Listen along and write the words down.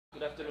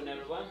Good afternoon,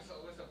 everyone.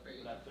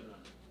 Good afternoon.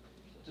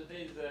 So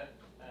today's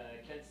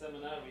Kent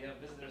seminar, we have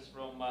visitors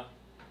from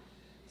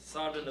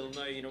Southern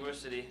Illinois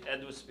University,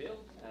 Edwardsville.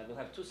 We'll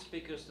have two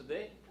speakers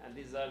today, and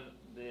these are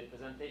the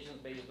presentations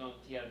based on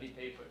TRB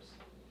papers.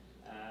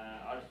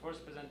 Our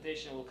first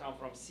presentation will come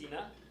from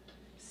Sina.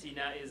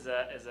 Sina is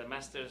a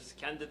master's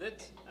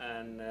candidate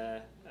and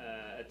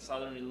at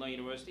Southern Illinois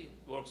University,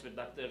 works with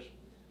Dr.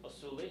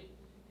 Osuli.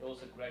 He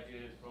also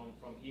graduated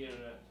from here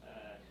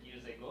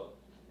years ago.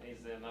 He's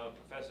now a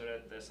professor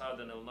at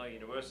Southern Illinois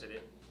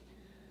University.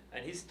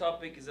 And his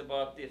topic is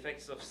about the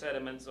effects of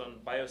sediments on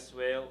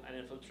bioswale and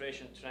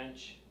infiltration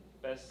trench,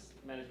 best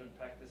management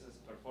practices,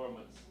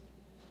 performance.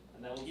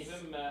 And I will give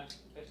him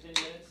 15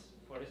 minutes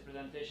for his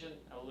presentation.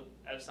 I will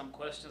have some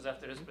questions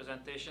after his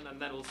presentation,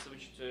 and then we'll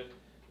switch to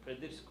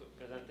Pradip's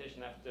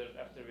presentation after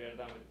we are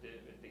done with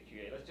the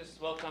QA. Let's just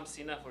welcome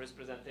Sina for his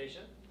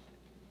presentation.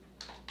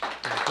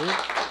 Thank you.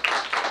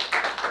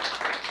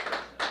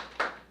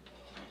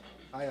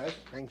 Hi, guys.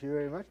 Thank you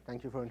very much.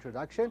 Thank you for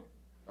introduction.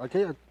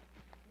 Okay, I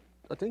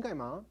think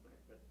I'm on.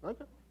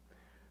 Okay.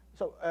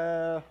 So,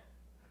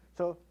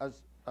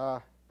 as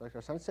Dr.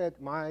 Hassan said,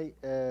 my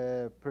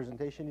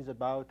presentation is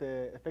about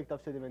the effect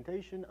of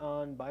sedimentation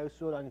on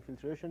biosoil and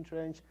infiltration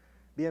trench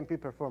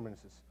BMP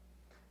performances.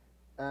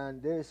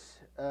 And this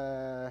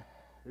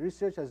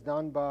research is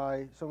done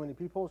by so many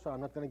people, so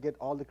I'm not going to get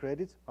all the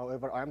credits.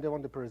 However, I'm the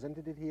one that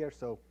presented it here.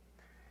 So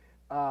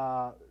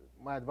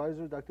my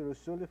advisor, Dr.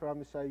 Usuli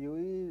from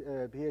SIUE,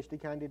 PhD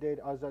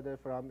candidate Azadeh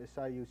from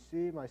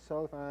SIUC,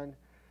 myself, and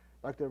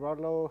Dr.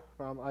 Barlow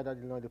from IDOT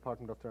Illinois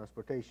Department of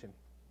Transportation.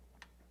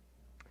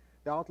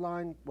 The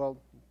outline,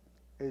 well,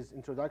 is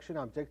introduction,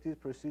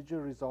 objective, procedure,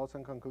 results,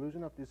 and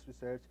conclusion of this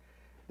research.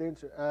 The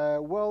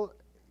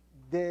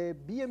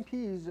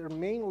BMPs are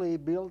mainly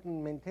built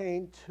and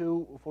maintained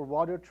for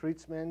water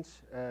treatment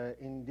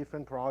in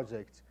different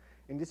projects.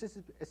 In this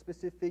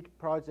specific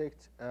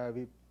project,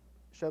 we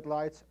shed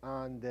lights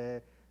on the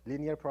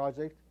linear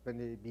project when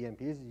the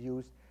BMP is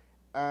used,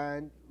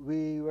 and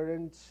we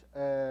weren't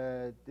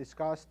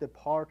discuss the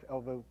part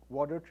of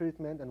water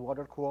treatment and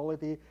water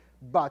quality,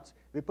 but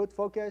we put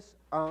focus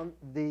on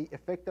the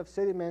effect of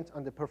sediment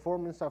on the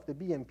performance of the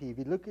BMP.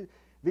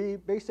 We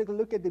basically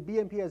look at the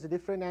BMP as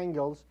different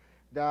angles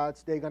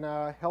that they're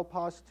gonna help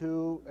us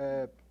to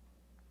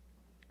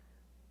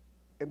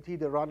empty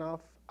the runoff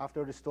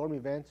after the storm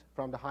event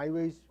from the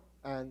highways,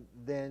 and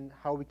then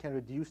how we can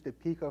reduce the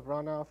peak of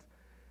runoff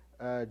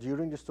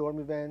during the storm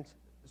event.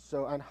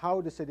 So, and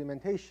how the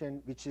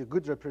sedimentation, which is a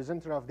good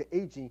representative of the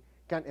aging,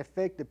 can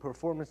affect the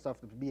performance of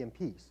the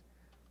BMPs.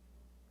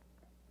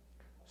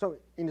 So,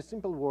 in a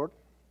simple word,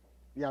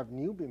 we have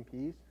new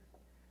BMPs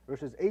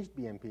versus aged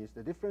BMPs.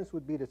 The difference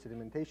would be the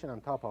sedimentation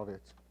on top of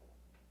it.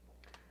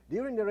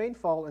 During the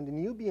rainfall and the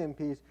new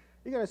BMPs,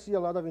 you're going to see a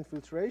lot of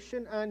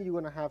infiltration, and you're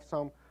going to have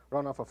some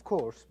runoff, of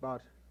course.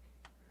 But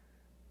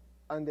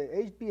on the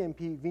aged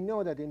BMP, we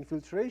know that the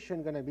infiltration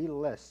is going to be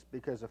less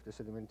because of the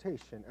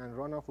sedimentation, and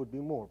runoff would be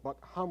more. But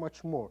how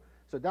much more?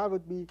 So that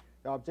would be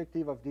the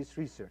objective of this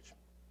research.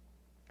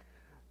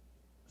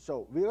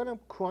 So we're going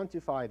to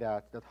quantify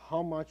that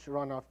how much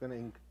runoff is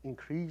going to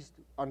increase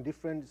on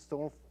different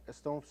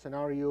storm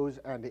scenarios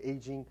and the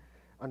aging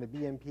on the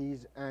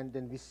BMPs, and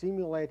then we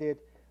simulate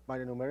it by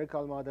the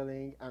numerical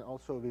modeling, and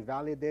also we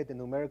validate the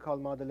numerical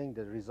modeling,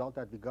 the result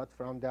that we got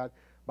from that,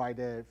 by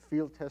the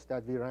field test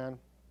that we ran.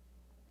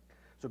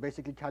 So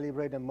basically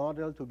calibrate a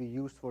model to be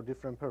used for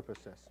different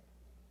purposes.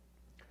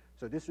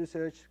 So this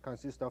research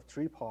consists of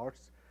 3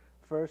 parts.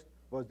 First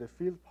was the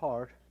field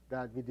part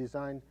that we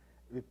designed.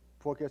 We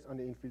focused on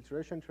the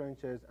infiltration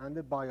trenches and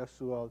the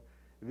bioswale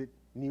with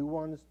new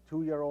ones,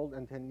 2-year-old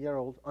and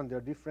 10-year-old,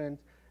 under different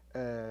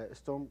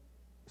storm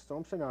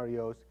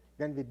scenarios.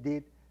 Then we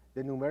did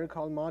the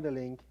numerical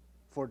modeling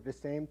for the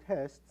same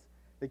tests.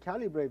 We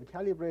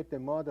calibrate the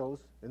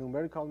models, the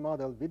numerical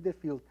model with the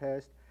field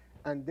test,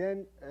 and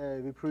then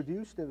we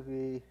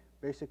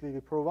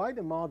provide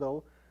a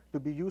model to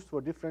be used for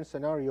different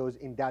scenarios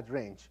in that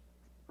range,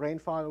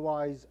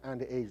 rainfall-wise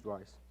and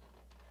age-wise.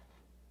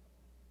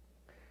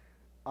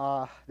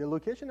 The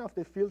location of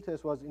the field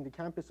test was in the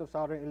campus of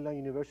Southern Illinois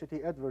University,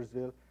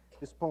 Edwardsville.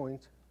 This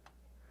point,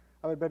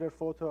 I have a better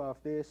photo of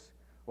this.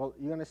 Well,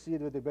 you're going to see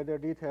it with the better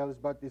details,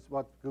 but this is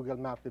what Google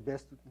Map, the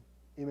best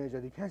image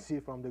that you can see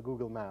from the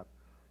Google Map.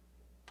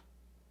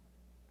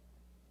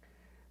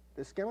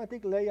 The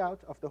schematic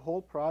layout of the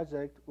whole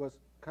project was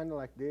kind of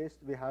like this.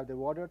 We have the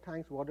water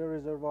tanks, water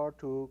reservoir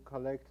to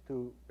collect,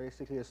 to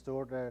basically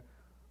store the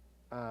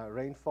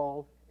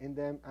rainfall in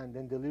them and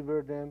then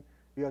deliver them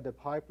via the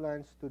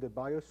pipelines to the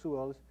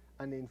bioswales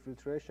and the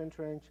infiltration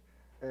trench.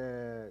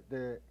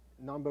 The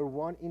number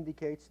 1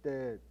 indicates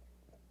the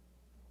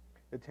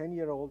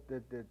 10-year-old,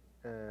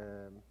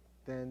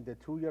 then the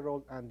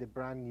 2-year-old, and the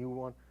brand new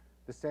one.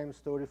 The same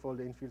story for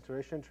the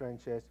infiltration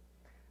trenches.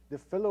 The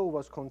flow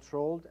was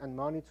controlled and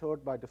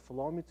monitored by the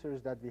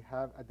flowmeters that we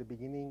have at the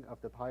beginning of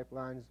the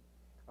pipelines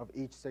of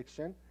each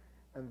section.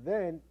 And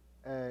then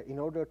in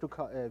order to,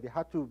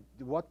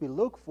 what we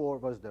look for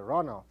was the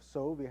runoff.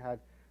 So we had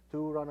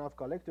two runoff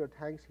collector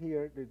tanks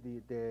here.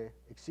 The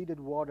exceeded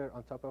water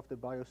on top of the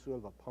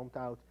biosoil was pumped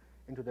out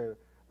into the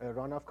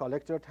runoff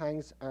collector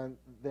tanks, and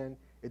then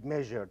it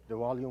measured. The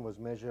volume was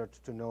measured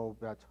to know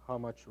that how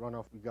much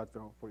runoff we got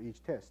for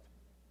each test.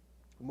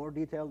 A more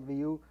detailed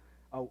view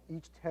of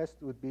each test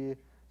would be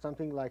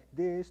something like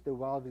this. The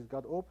valve is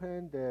got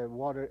open, the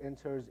water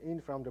enters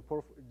in from the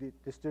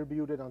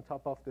distributed on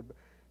top of the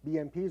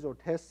BMPs or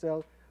test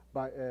cell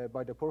by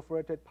the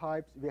perforated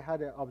pipes. We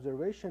had an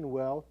observation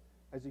well,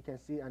 as you can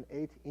see, an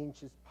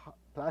 8-inch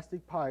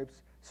plastic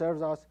pipes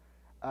serves us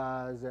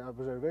as an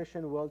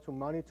observation well to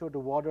monitor the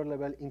water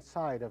level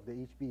inside of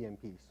each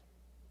BMPs.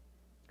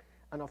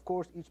 And of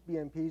course, each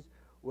BMPs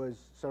was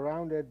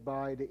surrounded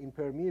by the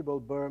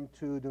impermeable berm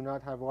to do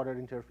not have water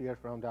interfere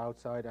from the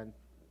outside, and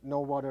no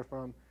water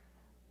from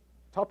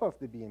top of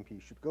the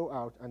BMP should go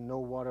out and no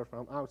water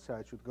from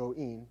outside should go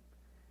in.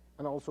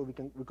 And also we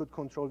could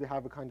control, we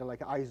have a kind of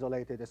like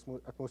isolated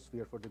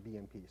atmosphere for the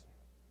BMPs.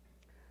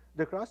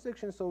 The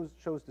cross-section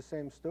shows the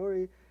same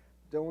story.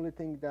 The only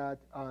thing that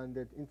on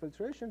the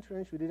infiltration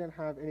trench, we didn't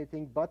have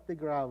anything but the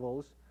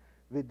gravels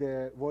with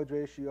the void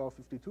ratio of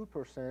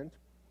 52%.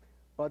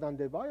 But on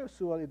the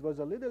biosoil, it was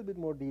a little bit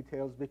more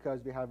details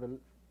because we have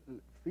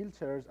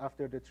filters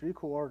after the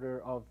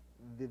 3/4 of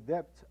the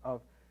depth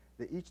of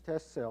each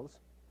test cells.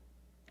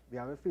 We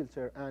have a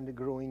filter and the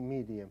growing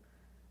medium.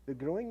 The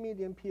growing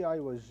medium PI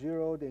was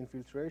 0. The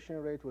infiltration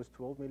rate was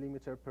 12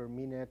 millimeter per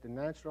minute. The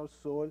natural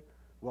soil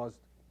was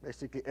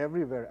basically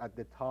everywhere at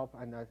the top,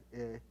 and at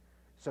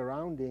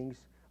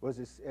surroundings was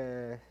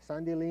a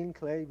sandy lean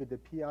clay with a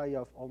PI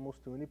of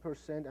almost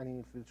 20%, and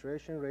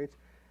infiltration rate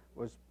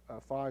was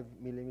 5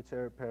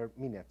 millimeter per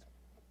minute.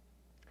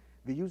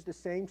 We used the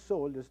same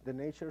soil, the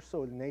nature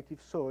soil,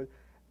 native soil,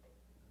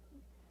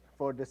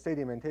 for the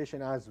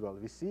sedimentation as well.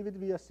 We sieve it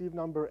via sieve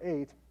number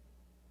 8,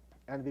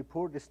 and we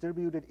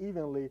distribute it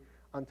evenly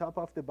on top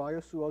of the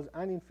biosoils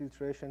and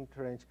infiltration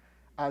trench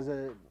as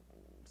a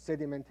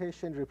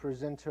sedimentation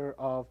representer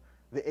of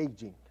the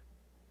aging.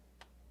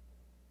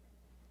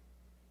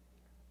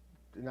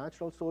 The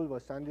natural soil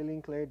was sandy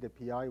lean clay. The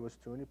PI was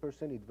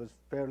 20%. It was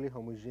fairly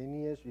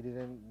homogeneous. We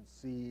didn't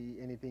see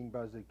anything,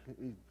 but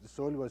the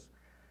soil was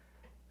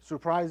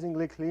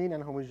surprisingly clean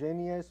and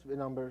homogeneous.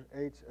 Number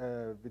 8,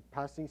 with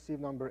passing sieve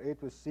number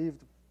 8 was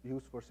sieved,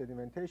 used for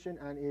sedimentation,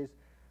 and is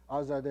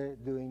Azadeh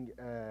doing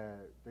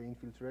the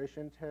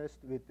infiltration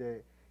test with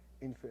the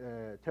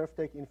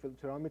turf-tech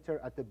infiltrometer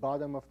at the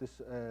bottom of this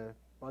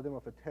bottom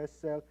of a test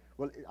cell.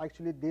 Well,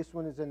 actually, this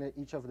one is in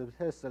each of the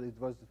test cells. It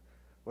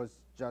was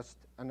just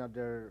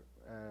another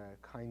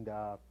kind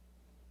of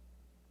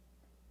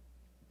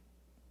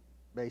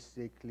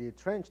basically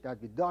trench that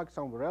we dug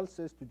somewhere else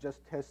to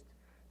just test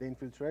the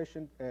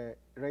infiltration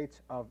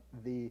rate of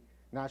the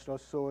natural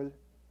soil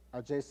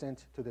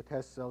adjacent to the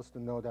test cells to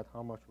know that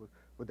how much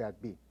would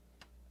that be.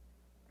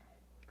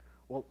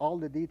 Well, all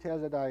the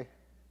details that I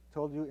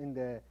told you in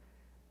the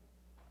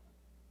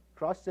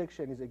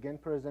cross-section is again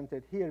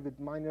presented here with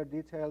minor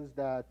details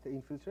that the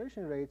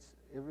infiltration rates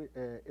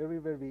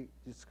everywhere we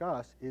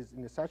discuss is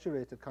in a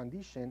saturated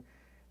condition,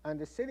 and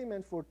the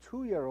sediment for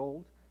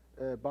 2-year-old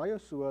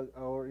biosoil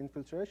or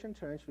infiltration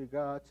trench we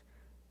got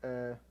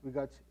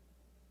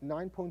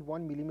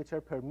 9.1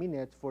 millimeter per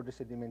minute for the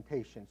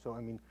sedimentation. So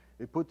I mean,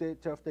 we put the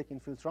turf-tech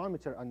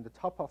infiltrometer on the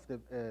top of the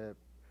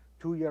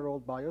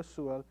 2-year-old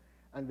biosoil,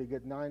 and we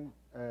get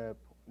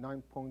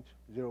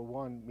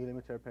 9.01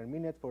 millimeter per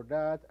minute for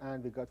that,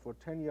 and we got for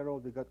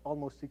 10-year-old, we got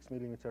almost 6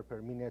 millimeter per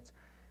minute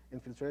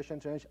infiltration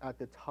trench at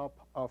the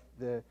top of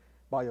the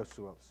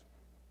biosoils.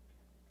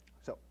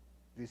 So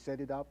we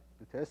set it up,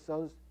 the test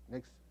cells.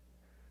 Next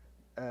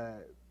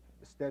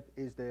step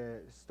is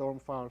the storm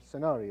farm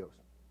scenarios.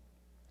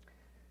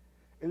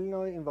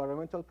 Illinois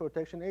Environmental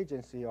Protection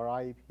Agency, or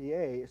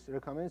IEPA,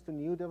 recommends the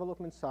new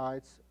development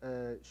sites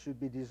should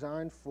be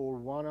designed for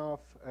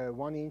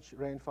 1-inch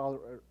rainfall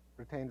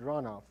retained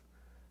runoff.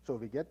 So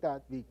we get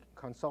that. We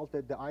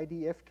consulted the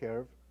IDF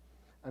curve,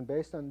 and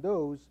based on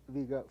those,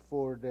 we got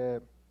for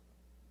the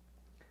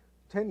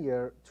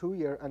 10-year,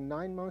 2-year, and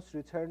 9 months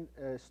return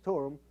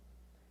storm,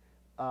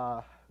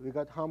 we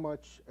got how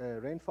much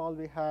rainfall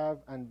we have,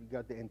 and we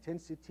got the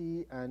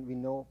intensity, and we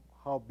know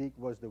how big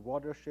was the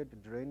watershed, the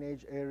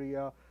drainage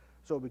area.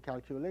 So we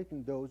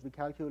calculating those. We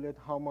calculate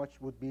how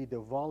much would be the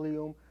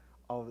volume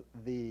of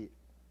the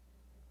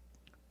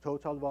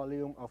total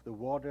volume of the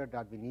water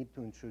that we need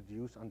to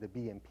introduce on the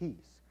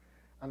BMPs.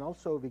 And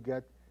also we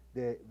get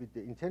with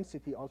the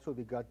intensity, also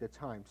we got the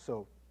time.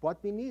 So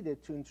what we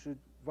needed to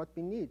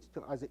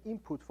as an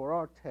input for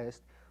our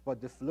test was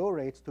the flow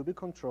rates to be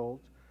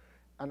controlled,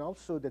 and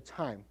also the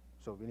time.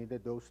 So we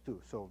needed those two.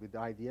 So with the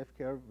IDF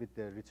curve, with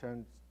the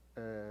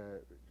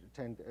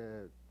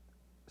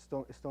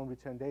storm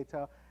return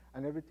data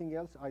and everything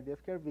else,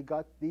 IDF curve, we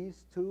got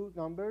these two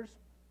numbers.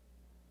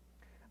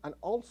 And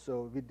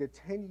also with the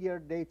 10-year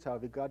data,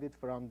 we got it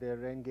from the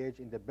rain gauge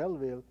in the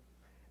Belleville.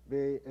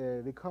 We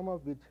come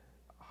up with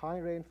high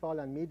rainfall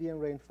and medium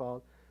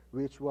rainfall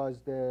which was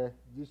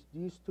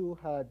these two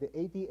had the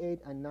 88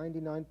 and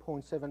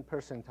 99.7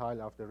 percentile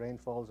of the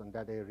rainfalls in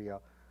that area.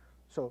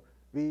 So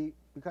we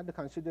kind of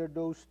consider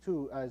those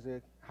two as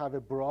have a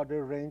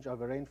broader range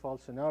of rainfall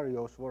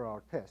scenarios for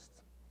our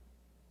tests.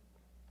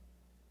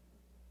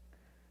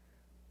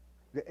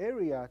 The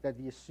area that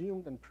we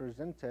assumed and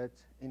presented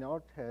in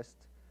our test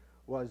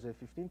was a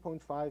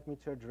 15.5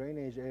 meter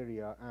drainage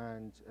area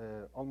and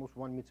almost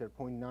 1 meter,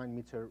 0.9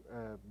 meter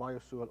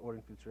biosoil or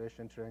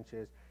infiltration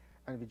trenches,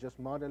 and we just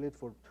model it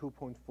for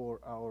 2.4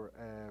 our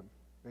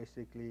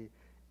basically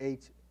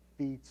 8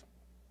 feet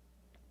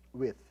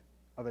width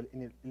of a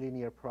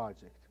linear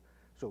project.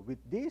 So with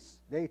this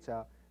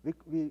data,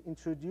 we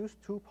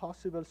introduced two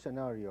possible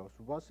scenarios.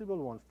 Possible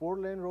one,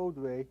 4-lane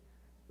roadway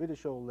with a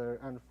shoulder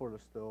and for a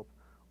slope,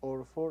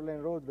 or 4-lane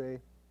roadway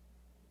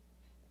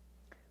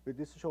with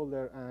this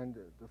shoulder and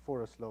the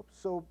forest slope.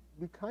 So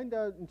we kind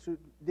of,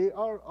 there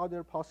are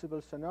other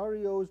possible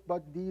scenarios,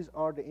 but these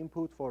are the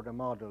input for the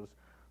models.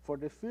 For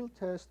the field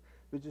test,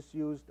 we just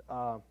used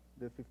the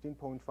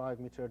 15.5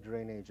 meter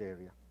drainage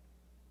area.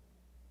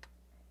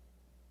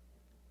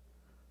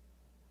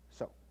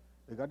 So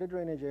we got the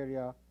drainage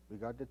area, we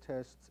got the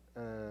test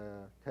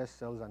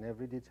cells and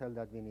every detail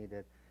that we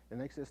needed. The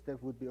next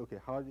step would be, okay,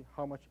 how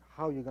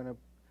are you gonna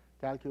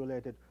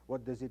calculate it?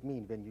 What does it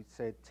mean when you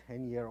say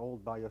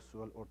 10-year-old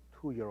biosoil or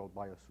 2-year-old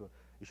biosoil?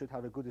 You should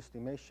have a good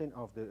estimation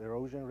of the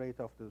erosion rate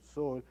of the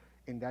soil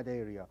in that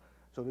area.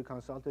 So we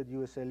consulted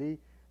USLE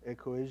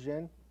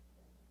equation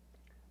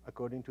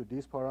according to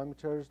these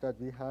parameters that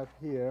we have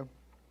here,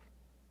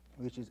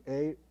 which is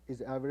A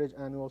is average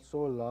annual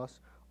soil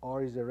loss,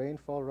 R is the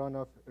rainfall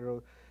runoff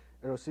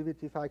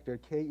erosivity factor,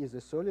 K is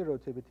the soil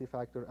erosivity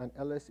factor, and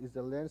LS is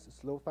the length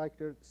slope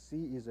factor,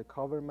 C is the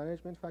cover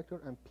management factor,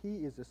 and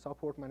P is the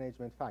support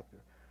management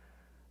factor.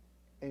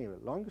 Anyway,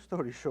 long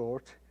story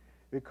short,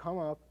 we come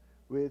up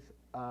with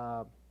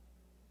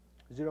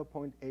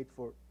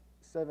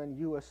 0.847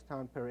 US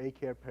ton per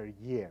acre per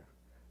year.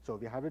 So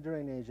we have a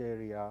drainage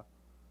area,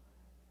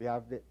 we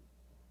have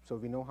so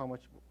we know how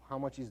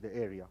much is the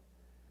area.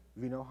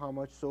 We know how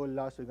much soil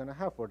loss we're gonna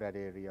have for that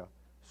area.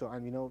 So,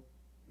 and we know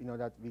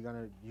that we're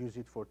gonna use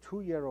it for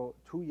 2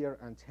 year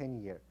and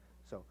 10 year.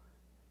 So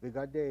we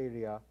got the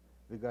area,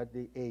 we got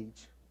the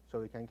age,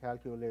 so we can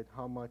calculate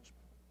how much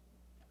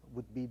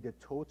would be the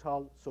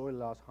total soil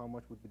loss, how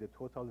much would be the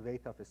total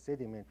weight of a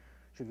sediment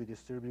should we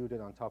distribute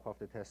it on top of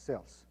the test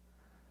cells.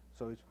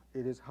 So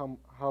it is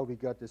how we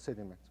got the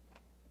sediment.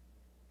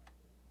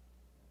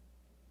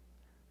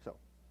 So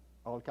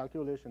all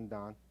calculation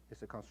done is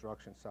the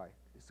construction side,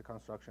 it's the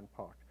construction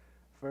part.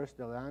 First,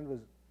 the land was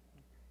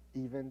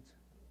evened,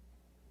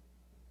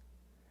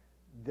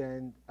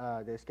 then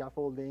the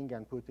scaffolding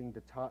and putting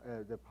the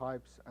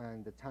pipes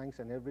and the tanks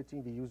and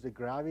everything. We use the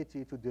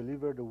gravity to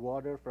deliver the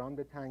water from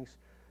the tanks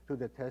to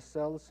the test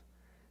cells.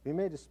 We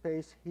made a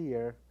space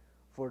here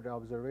for the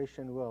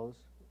observation wells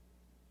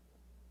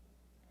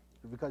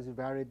because we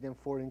buried them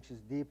 4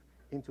 inches deep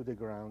into the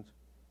ground.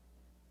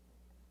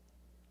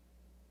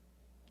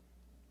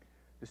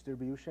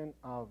 Distribution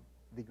of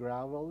the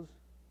gravels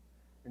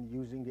and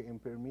using the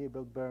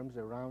impermeable berms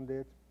around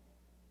it.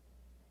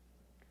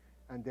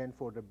 And then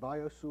for the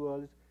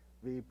biosoils,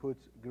 we put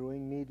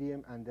growing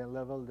medium and then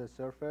level the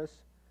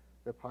surface,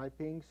 the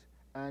pipings,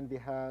 and we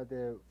had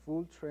a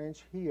full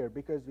trench here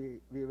because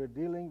we were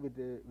dealing with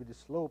the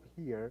slope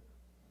here.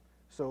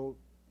 So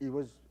it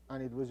was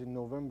in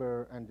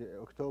November and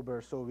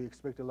October, so we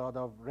expect a lot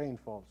of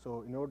rainfall.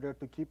 So in order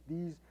to keep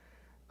these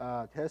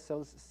test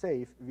cells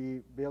safe,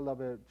 we build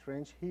up a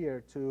trench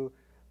here to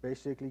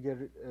basically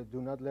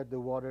do not let the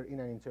water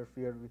in and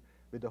interfere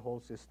with the whole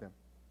system.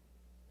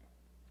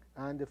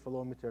 And the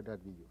flow meter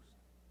that we use.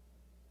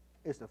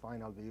 It's the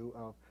final view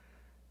of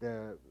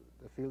the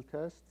field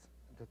tests,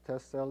 the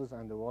test cells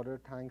and the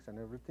water tanks and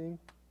everything.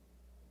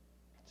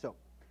 So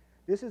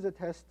this is a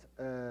test,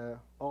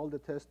 all the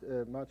test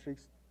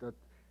matrix that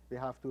we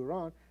have to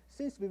run.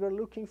 Since we were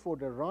looking for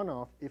the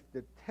runoff, if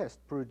the test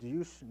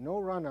produced no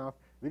runoff,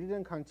 we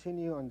didn't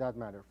continue on that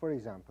matter. For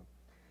example,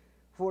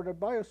 for the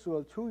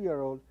biosoil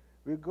 2-year-old,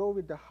 we go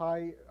with the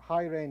high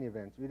rain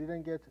event. We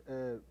didn't get,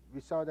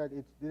 we saw that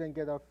it didn't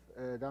get off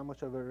that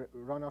much of a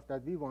runoff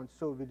that we want,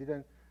 so we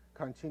didn't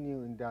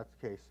continue in that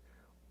case.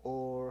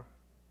 Or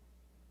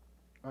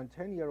on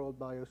 10-year-old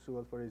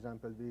biosoil, for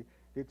example,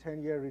 the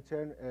 10-year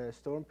return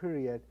storm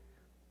period,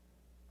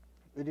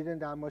 we didn't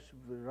that much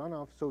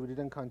runoff, so we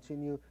didn't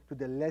continue to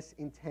the less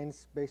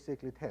intense,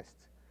 basically, test.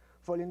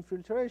 For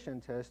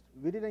infiltration test,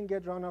 we didn't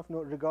get runoff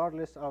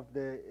regardless of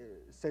the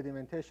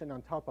sedimentation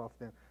on top of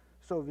them.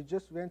 So we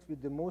just went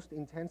with the most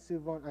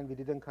intensive one and we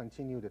didn't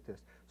continue the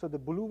test. So the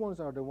blue ones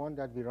are the one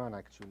that we run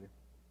actually.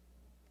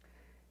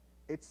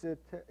 It's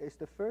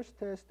the first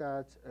test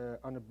that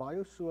on a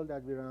biosoil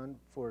that we ran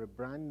for a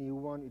brand new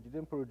one. It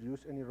didn't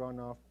produce any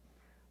runoff,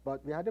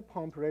 but we had a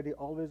pump ready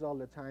always all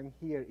the time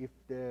here. If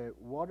the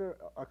water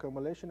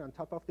accumulation on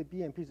top of the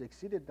BMPs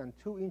exceeded than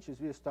 2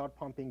 inches, we start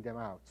pumping them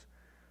out.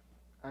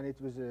 And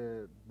it was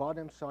a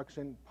bottom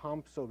suction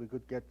pump, so we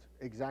could get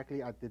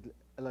exactly at the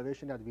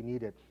elevation that we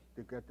needed.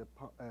 to get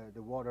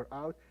the water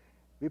out.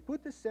 We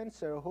put the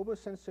sensor, a hobo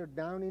sensor,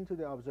 down into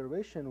the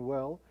observation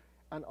well,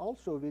 and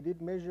also we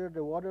did measure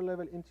the water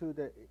level in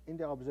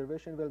the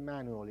observation well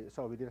manually.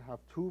 So we did have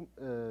two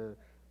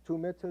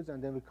methods,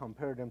 and then we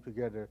compared them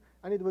together,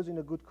 and it was in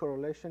a good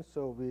correlation.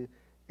 So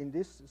in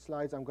these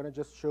slides, I'm going to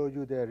just show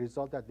you the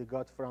result that we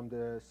got from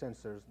the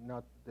sensors,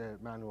 not the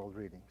manual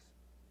readings.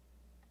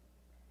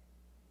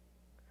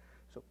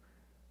 So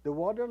the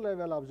water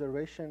level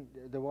observation,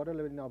 the water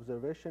level in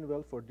observation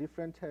well for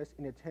different tests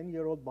in a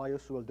 10-year-old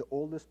biosoil, the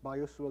oldest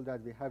biosoil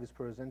that we have is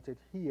presented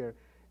here.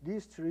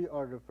 These three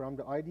are from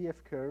the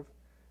IDF curve,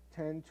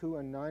 10, 2,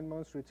 and 9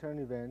 months return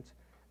event,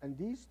 and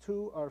these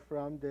two are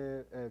from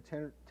the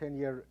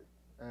 10-year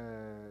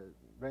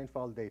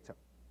rainfall data.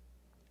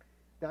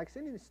 The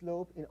ascending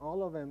slope in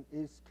all of them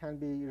can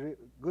be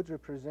good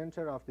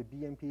representative of the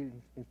BMP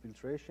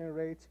infiltration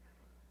rate,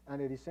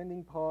 and the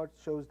descending part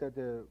shows that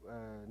the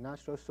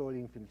natural soil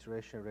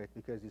infiltration rate,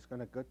 because it's going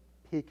to get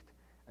peaked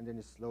and then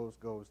it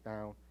goes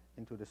down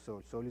into the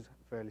soil. Soil is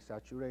fairly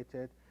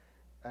saturated,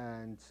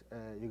 and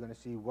you're going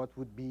to see what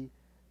would be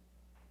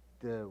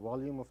the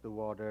volume of the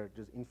water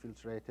just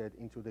infiltrated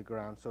into the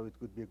ground, so it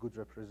could be a good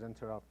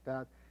representative of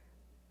that.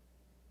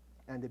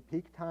 And the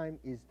peak time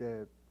is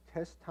the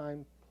test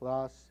time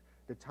plus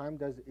the time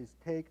that is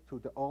take to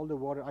all the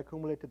water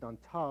accumulated on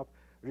top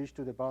reach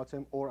to the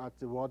bottom or at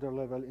the water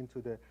level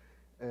into the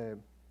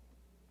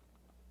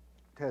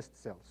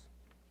test cells.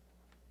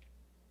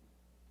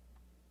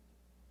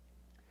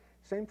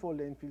 Same for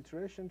the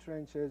infiltration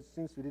trenches.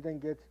 Since we didn't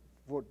get,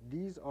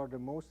 these are the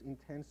most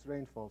intense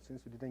rainfall,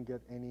 since we didn't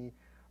get any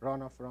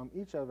runoff from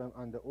each of them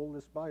on the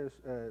oldest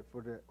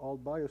for the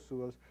old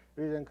biosoils,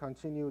 we then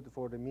continued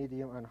for the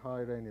medium and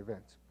high rain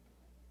events.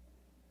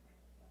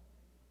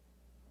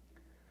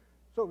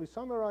 So we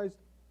summarized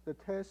the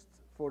tests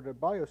for the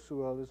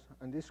biosoils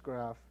on this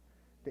graph,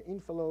 the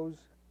inflows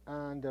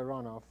and the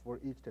runoff for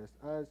each test.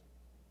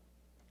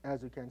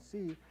 As you can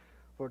see,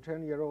 for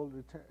 10-year-old,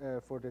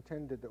 for the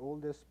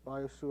oldest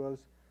biosoils,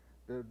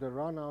 the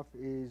runoff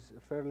is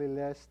fairly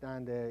less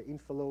than the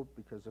inflow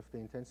because of the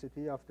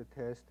intensity of the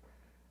test.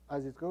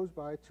 As it goes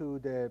by to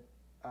the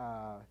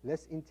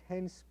less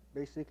intense,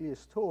 basically a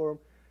storm,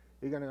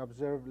 you're going to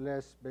observe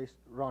less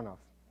runoff.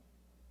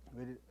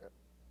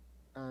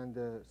 And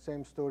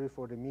same story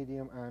for the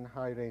medium and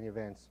high rain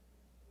events.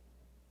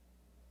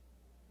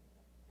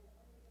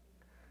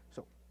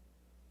 So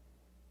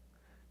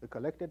we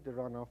collected the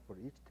runoff for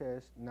each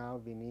test. Now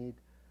we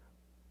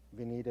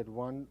needed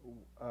one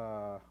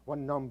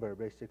number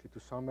basically to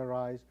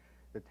summarize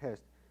the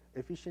test.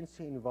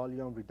 Efficiency in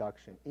volume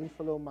reduction.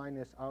 Inflow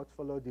minus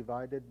outflow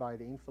divided by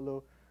the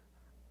inflow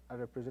I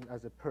represent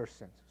as a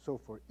percent. So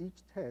for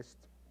each test,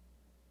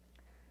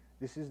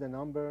 this is the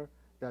number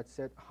that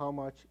said how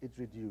much it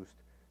reduced.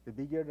 The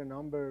bigger the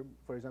number,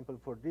 for example,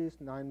 for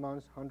this 9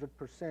 months,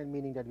 100%,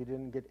 meaning that we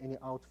didn't get any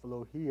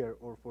outflow here,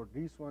 or for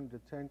this one, the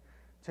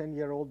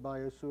 10-year-old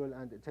biosoil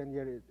and the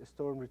 10-year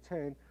storm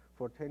return,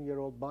 for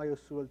 10-year-old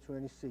biosoil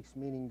 26,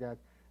 meaning that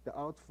the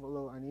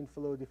outflow and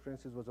inflow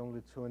differences was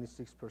only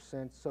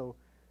 26%. So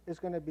it's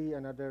going to be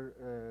another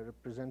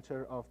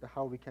representative of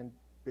how we can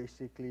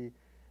basically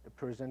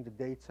present the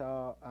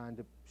data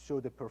and show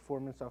the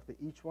performance of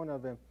each one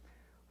of them.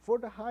 For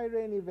the high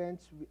rain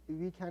events,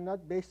 we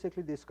cannot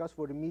basically discuss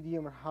for the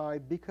medium or high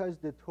because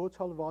the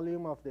total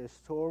volume of the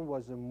storm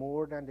was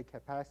more than the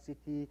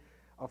capacity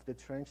of the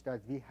trench that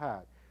we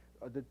had.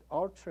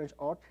 Our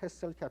test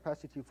cell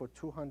capacity for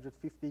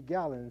 250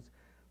 gallons,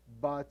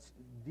 but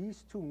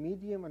these two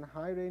medium and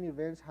high rain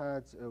events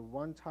had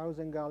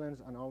 1,000 gallons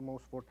and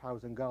almost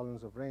 4,000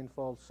 gallons of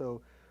rainfall.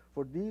 So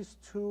for these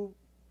two,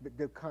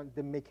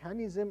 the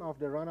mechanism of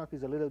the runoff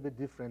is a little bit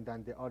different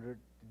than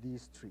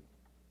these three.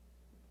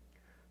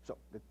 So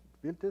the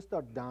field tests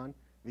are done.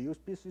 We use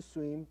PC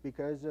Swim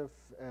because of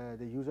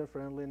the user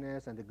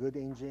friendliness and the good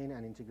engine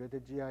and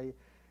integrated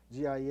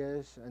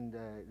GIS, and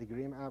the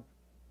GRIM app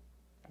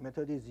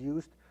method is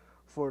used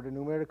for the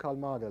numerical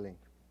modeling.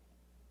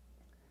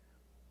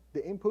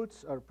 The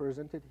inputs are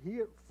presented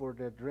here for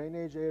the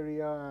drainage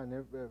area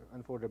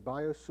and for the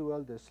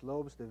biosoil, the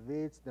slopes, the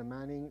widths, the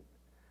manning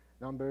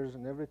numbers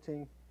and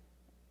everything.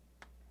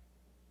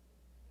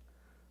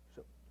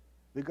 So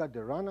we got the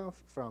runoff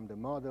from the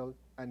model,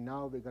 and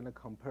now we're going to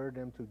compare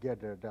them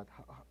together.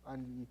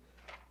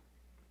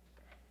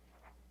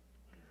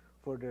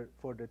 For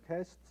the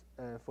tests,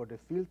 for the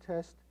field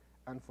test,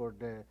 and for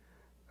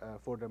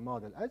the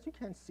model. As you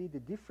can see, the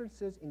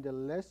differences in the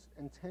less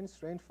intense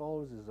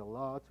rainfalls is a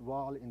lot,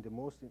 while in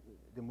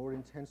the more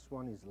intense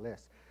one is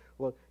less.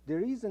 Well, the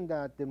reason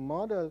that the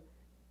model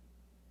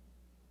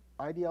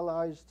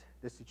idealized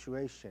the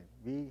situation,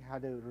 we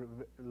had a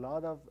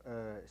lot of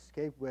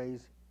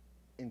escapeways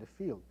in the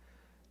field,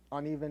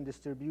 uneven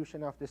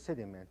distribution of the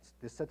sediments,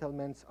 the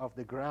settlements of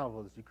the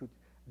gravels.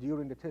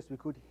 During the test, we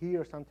could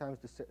hear sometimes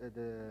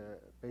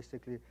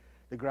basically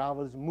the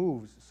gravels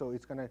moves, so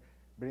it's going to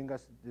bring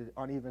us the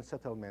uneven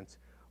settlements,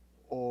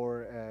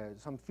 or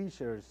some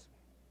features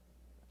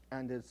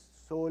and the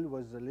soil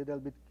was a little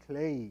bit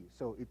clayey.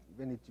 So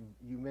when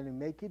you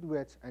make it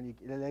wet and you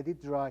let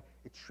it dry,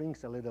 it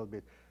shrinks a little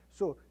bit.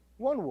 So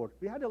one word,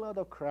 we had a lot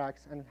of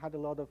cracks and had a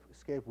lot of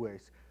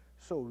escapeways.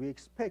 So we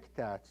expect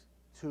that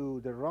the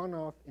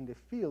runoff in the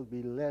field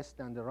be less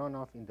than the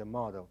runoff in the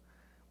model.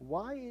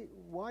 Why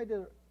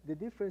the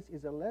difference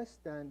is a less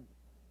than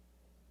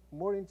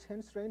more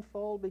intense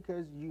rainfall?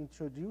 Because you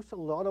introduce a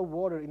lot of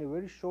water in a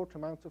very short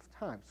amount of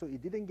time. So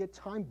it didn't get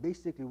time,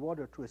 basically,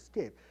 water to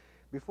escape.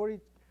 Before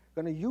it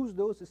going to use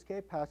those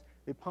escape paths,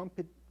 we pumped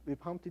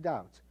it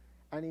out.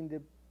 And in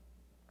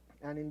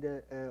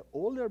the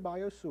older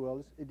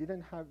biosoils, it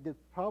didn't have, the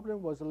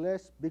problem was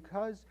less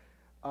because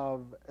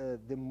of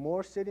the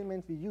more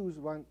sediment we use.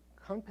 One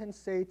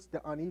compensates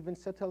the uneven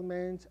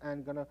settlement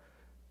and going to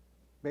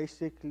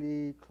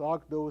basically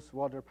clog those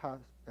water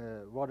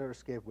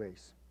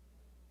escapeways.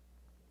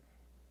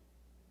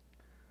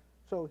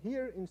 So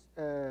here,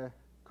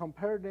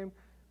 compare them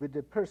with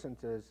the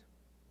percentages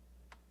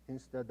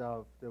instead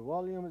of the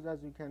volumes.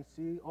 As you can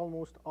see,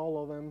 almost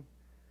all of them,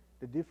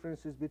 the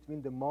differences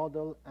between the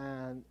model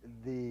and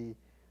the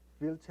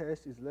field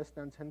test is less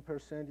than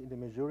 10% in the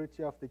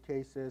majority of the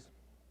cases.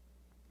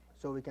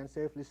 So we can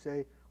safely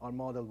say our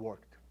model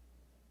worked,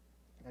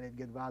 and it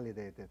get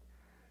validated.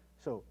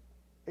 So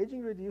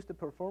aging reduced the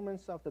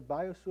performance of the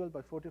biosoil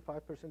by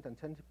 45% and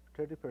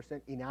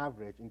 30% in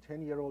average in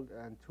 10-year-old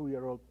and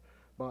 2-year-old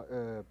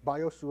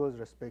biosoils,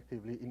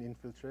 respectively. In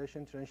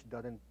infiltration trench,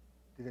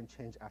 didn't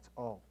change at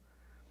all.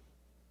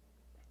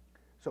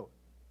 So,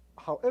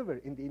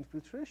 however, in the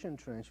infiltration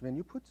trench, when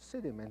you put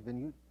sediment, when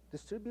you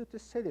distribute the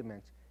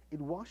sediment, it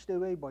washed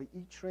away by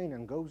each rain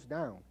and goes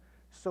down.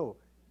 So,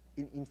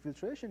 in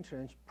infiltration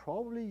trench,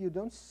 probably you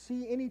don't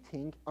see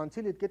anything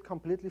until it gets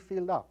completely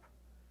filled up.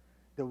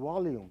 The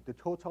volume, the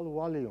total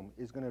volume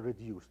is going to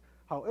reduce.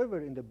 However,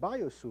 in the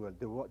biosoil,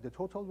 the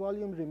total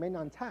volume remain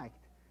intact,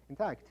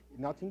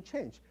 nothing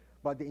changed.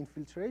 But the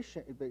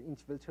infiltration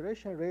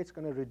rate is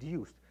going to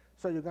reduce.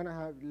 So you're going to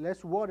have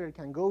less water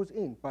can goes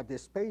in, but the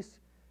space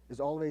is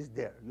always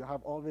there. You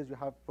have,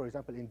 for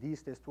example, in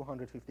these tests,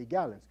 250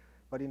 gallons.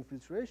 But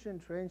infiltration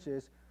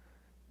trenches,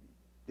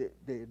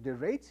 the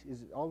rate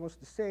is almost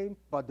the same,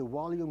 but the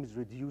volume is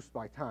reduced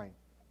by time.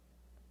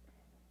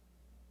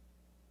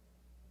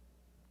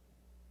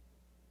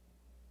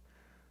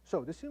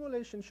 So the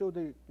simulation showed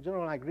the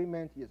general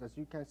agreement. Yes, as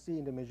you can see,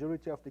 in the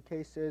majority of the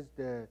cases,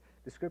 the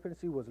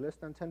discrepancy was less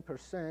than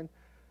 10%.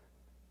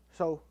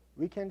 So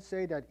we can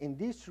say that in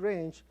this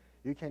range,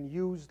 you can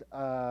use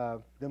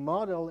the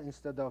model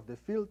instead of the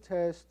field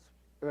test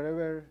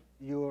wherever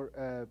your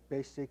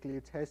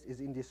basically test is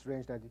in this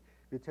range that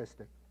we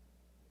tested.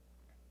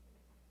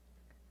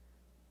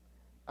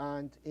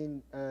 And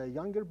in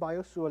younger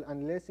biosoil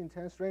and less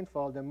intense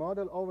rainfall, the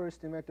model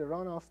overestimated the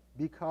runoff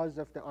because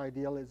of the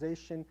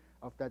idealization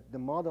of that the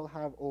model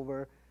have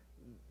over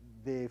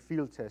the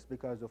field test.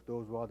 Because of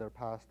those water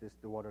passes,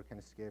 the water can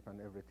escape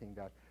and everything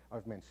that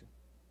I've mentioned.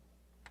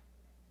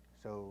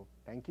 So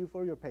thank you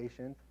for your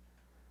patience.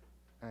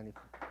 And if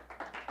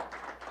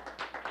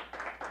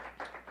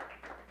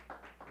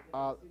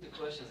the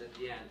questions at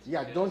the end.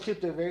 Yeah, don't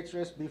tip the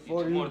waitress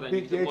before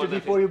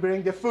you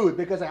bring the food,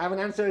 because I haven't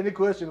answered any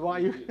question. Why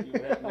you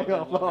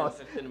have more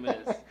than 15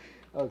 minutes.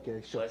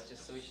 Okay, sure. Let's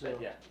just switch that,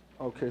 yeah.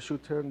 Okay,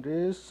 should turn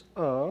this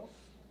off.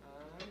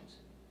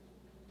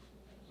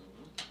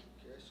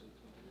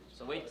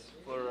 So wait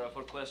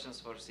for questions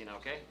for Sina,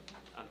 okay?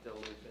 Until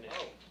we finish.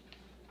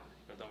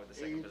 We're done with the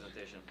second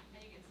presentation.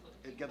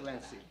 It got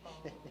lengthy.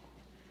 You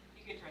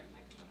can turn the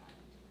microphone on.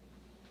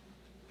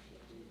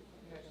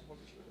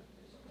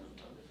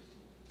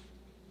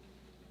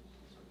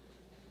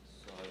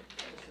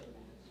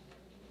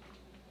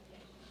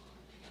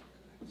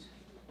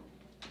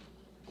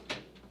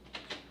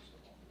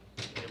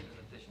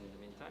 Presentation in the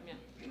meantime, yeah.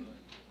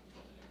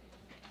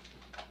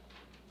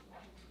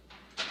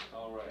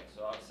 All right.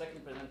 So our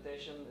second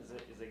presentation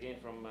is again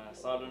from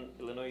Southern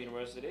Illinois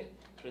University.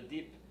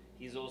 Pradip,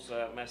 he's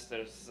also a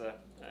master's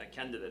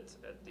candidate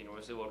at the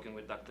university, working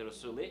with Dr.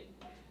 Rasuli.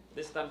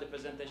 This time the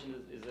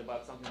presentation is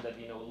about something that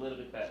we know a little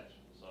bit better.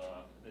 So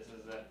this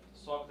is a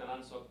soaked and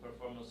unsoaked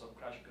performance of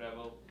crushed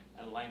gravel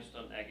and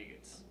limestone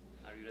aggregates.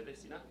 Are you ready,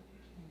 Sina?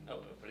 Oh,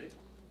 Pradip?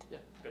 Yeah.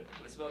 Good.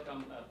 Let's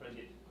welcome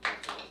Pradip.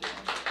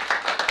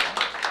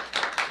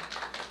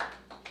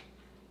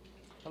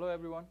 Hello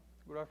everyone,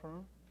 good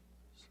afternoon.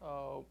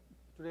 So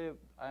today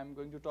I am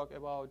going to talk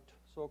about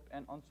soaked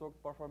and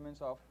unsoaked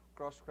performance of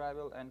crushed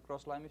gravel and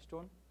crushed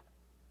limestone.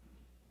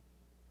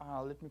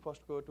 Let me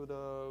first go to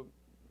the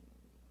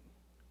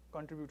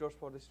contributors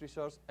for this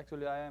research.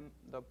 Actually, I am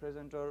the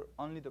presenter,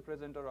 only the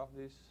presenter of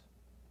this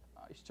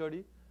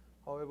study.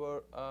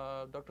 However,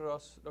 Dr.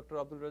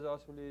 Abdul Raza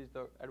Asuli is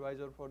the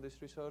advisor for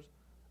this research,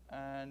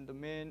 and the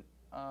main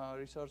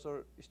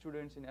researcher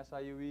students in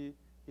SIUE,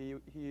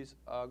 he is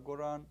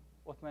Goran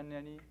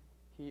Othmaniani.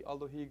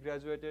 Although he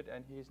graduated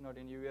and he is not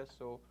in US,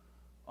 so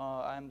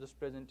I am just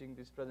presenting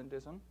this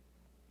presentation.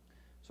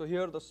 So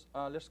here,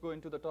 let's go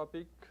into the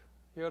topic.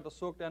 Here, the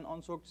soaked and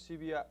unsoaked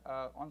CBR,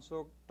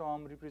 unsoaked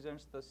term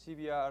represents the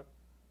CBR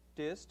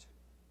test.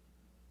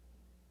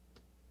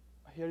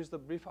 Here is the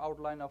brief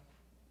outline of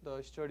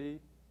the study: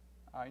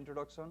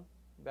 introduction,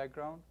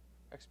 background,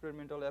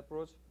 experimental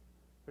approach,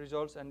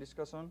 results and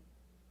discussion.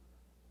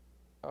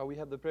 We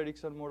have the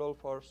prediction model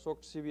for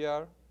soaked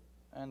CBR,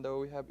 and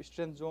we have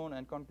strength zone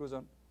and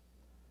conclusion.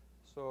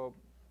 So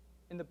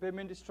in the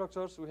pavement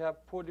structures, we have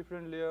 4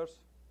 different layers: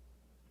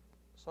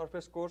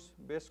 surface course,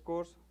 base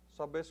course,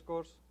 sub-base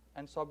course,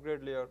 and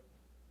subgrade layer.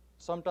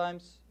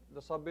 Sometimes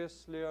the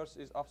sub-base layers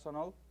is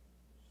optional,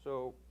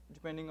 so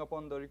depending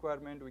upon the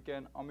requirement, we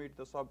can omit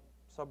the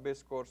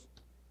sub-base course.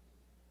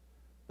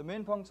 The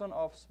main function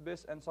of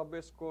base and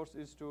sub-base course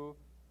is to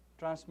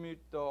transmit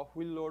the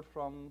wheel load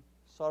from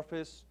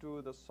surface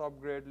to the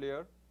subgrade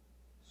layer.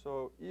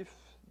 So if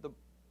the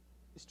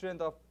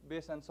strength of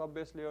base and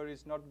sub-base layer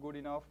is not good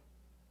enough,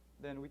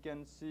 then we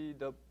can see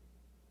the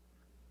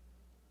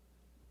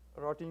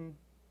rotting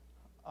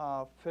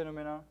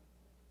phenomena.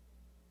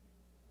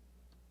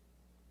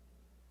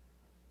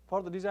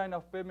 For the design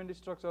of pavement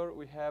structure,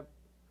 we have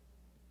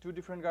 2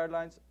 different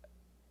guidelines: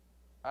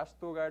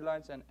 ASTO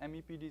guidelines and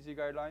MEPDG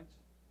guidelines.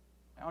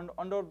 And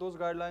under those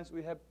guidelines,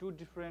 we have 2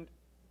 different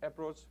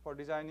approaches for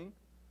designing.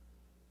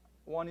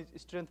 One is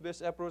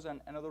strength-based approach,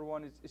 and another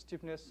one is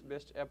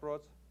stiffness-based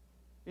approach.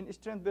 In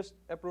strength-based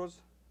approach,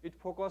 it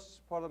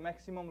focuses for the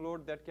maximum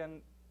load that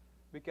can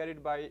be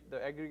carried by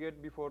the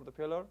aggregate before the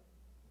failure.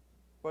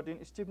 But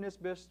in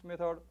stiffness-based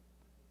method,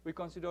 we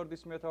consider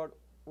this method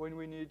when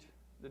we need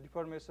the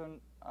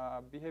deformation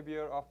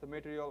behavior of the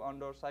material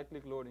under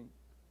cyclic loading.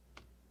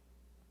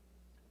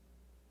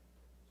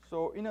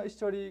 So in a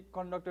study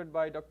conducted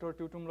by Dr.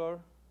 Tutumler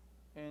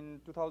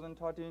in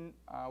 2013,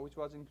 which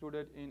was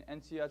included in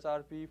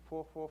NCHRP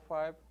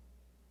 445,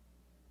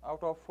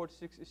 out of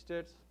 46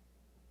 states,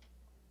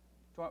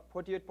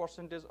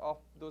 48% of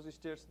those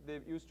states they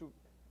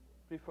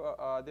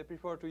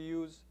prefer to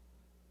use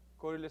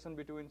correlation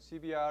between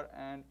CBR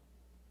and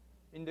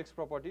index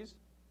properties.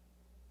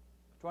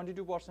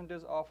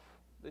 22% of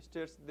the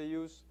states they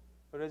use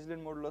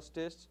resilient modulus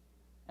tests,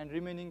 and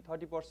remaining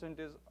 30%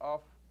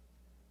 of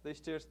the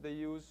states they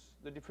use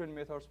the different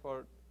methods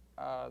for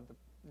the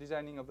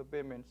designing of the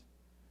pavements.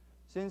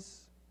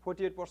 Since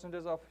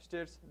 48% of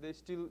states they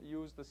still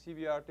use the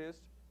CBR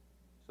test,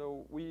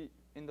 so we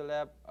in the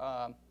lab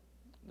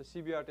the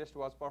CBR test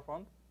was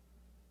performed,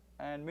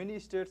 and many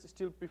states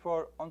still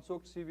prefer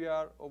unsoaked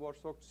CBR over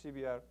soaked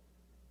CBR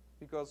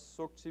because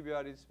soaked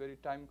CBR is very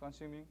time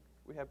consuming.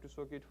 We have to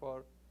soak it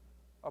for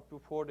up to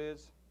 4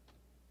 days.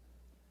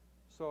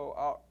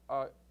 So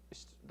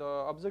the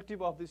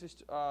objective of this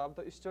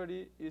the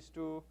study is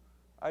to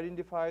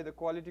identify the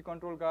quality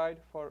control guide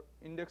for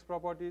index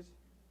properties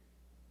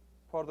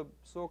for the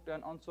soaked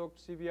and unsoaked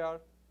CBR.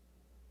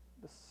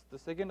 The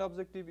second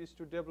objective is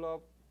to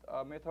develop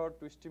a method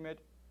to estimate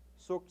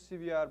soaked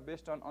CBR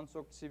based on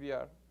unsoaked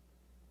CBR.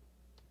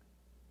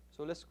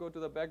 So let's go to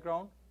the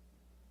background.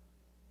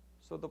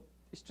 So the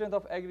strength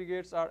of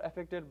aggregates are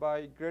affected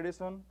by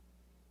gradation,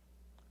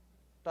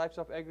 types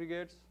of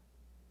aggregates,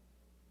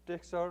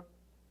 texture,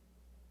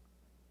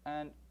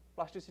 and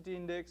plasticity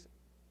index,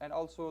 and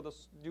also the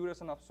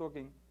duration of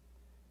soaking.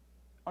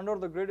 Under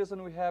the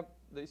gradation, we have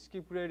the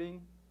skip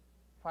grading,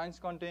 fines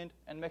content,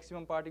 and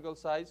maximum particle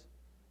size.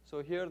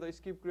 So here the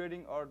skip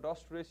grading or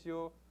dust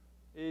ratio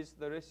is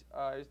the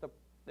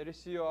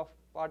ratio of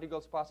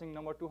particles passing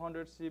number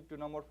 200 sieve to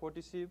number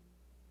 40 sieve.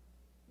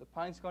 The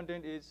fines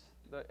content is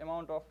the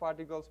amount of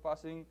particles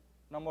passing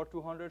number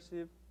 200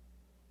 sieve.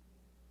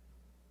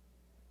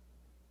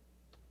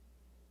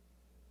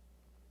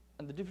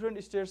 And the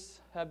different states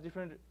have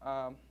different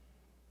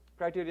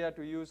criteria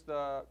to use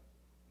the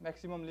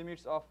maximum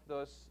limits of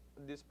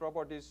these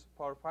properties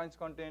for fines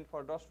content,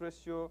 for dust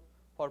ratio,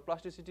 for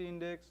plasticity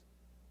index,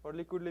 for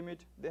liquid limit.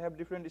 They have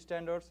different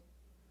standards.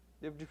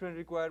 They have different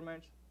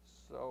requirements.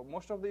 So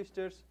most of the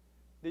states,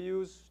 they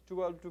use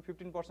 12 to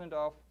 15%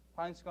 of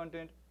fines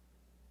content.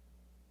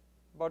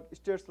 But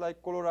states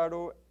like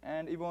Colorado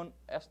and even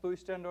ASTO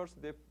standards,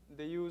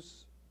 they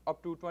use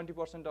up to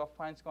 20% of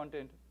fines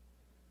content.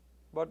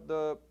 But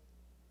the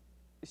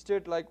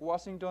state like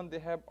Washington, they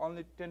have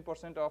only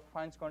 10% of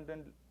fines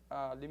content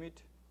limit.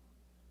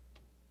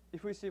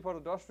 If we see for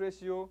the dust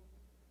ratio,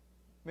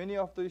 many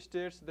of the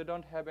states, they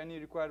don't have any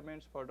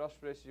requirements for dust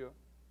ratio.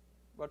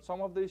 But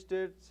some of the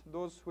states,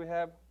 those who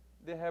have,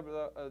 they have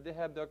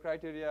the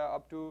criteria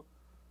up to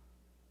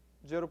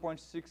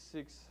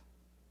 0.66.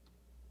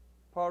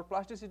 For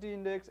plasticity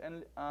index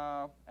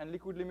and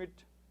liquid limit,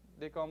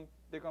 they comes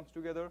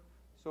together.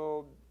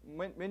 So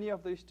many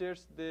of the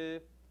states,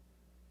 they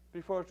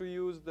prefer to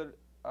use the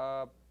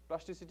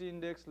plasticity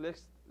index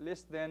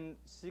less than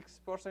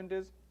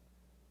 6%.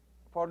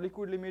 For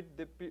liquid limit,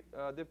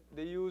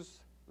 they use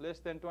less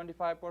than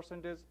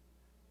 25%.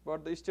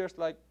 But the states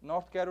like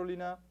North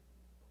Carolina,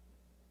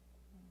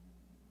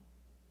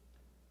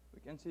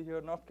 we can see here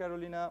North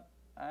Carolina,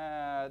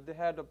 they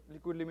had a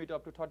liquid limit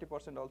up to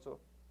 30% also.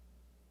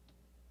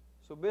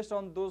 So based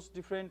on those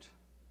different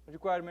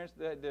requirements,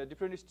 the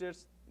different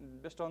states,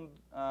 based on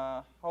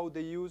how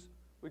they use,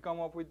 we come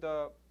up with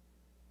the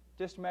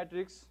test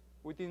matrix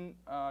within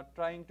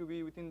trying to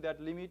be within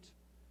that limit.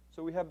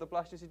 So we have the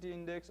plasticity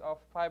index of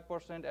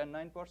 5% and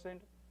 9%,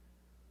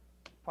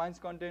 fines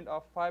content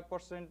of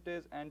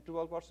 5% and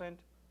 12%,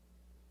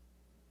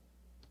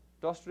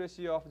 dust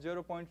ratio of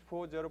 0.4,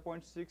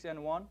 0.6,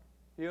 and 1.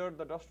 Here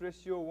the dust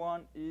ratio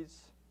 1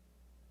 is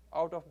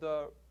out of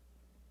the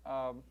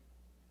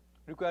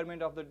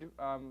requirement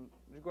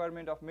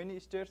of many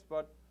states,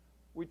 but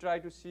we try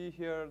to see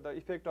here the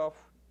effect of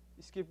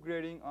skip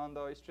grading on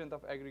the strength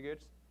of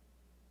aggregates.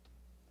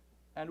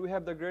 And we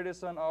have the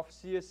gradation of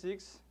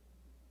CA6,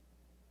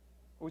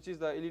 which is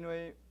the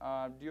Illinois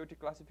DOT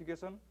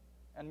classification,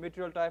 and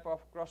material type of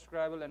crushed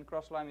gravel and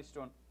crushed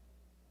limestone.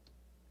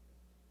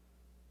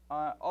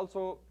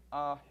 Also,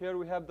 here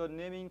we have the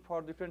naming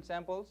for different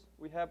samples.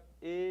 We have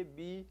A,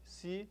 B,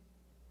 C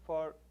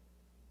for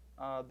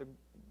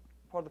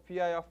the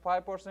PI of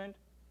 5%,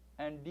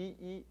 and D,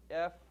 E,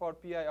 F for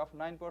PI of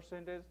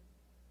 9%.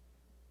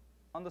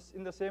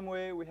 In the same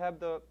way, we have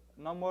the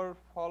number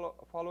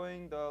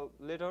following the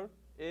letter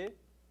A.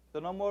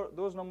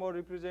 Those number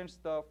represents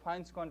the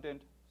fines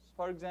content.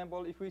 For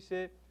example, if we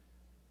say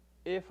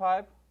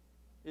A5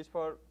 is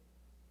for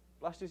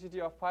plasticity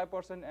of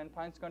 5% and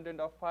fines content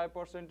of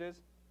 5%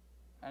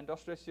 and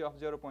dust ratio of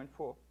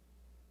 0.4.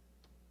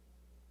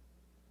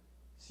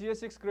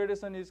 CA6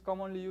 gradation is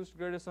commonly used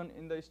gradation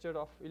in the state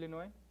of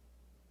Illinois.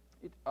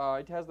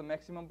 It has the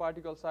maximum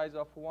particle size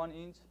of 1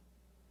 inch.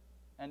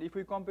 And if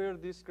we compare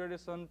this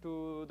gradation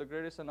to the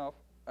gradation of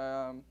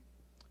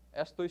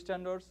ASTO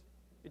standards,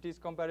 it is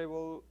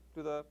comparable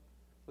to the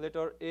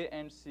letter A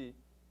and C.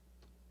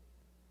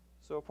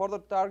 So for the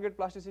target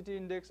plasticity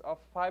index of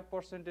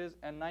 5%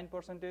 and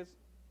 9%,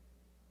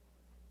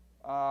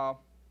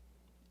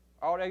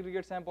 our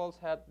aggregate samples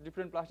had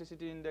different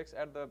plasticity index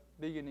at the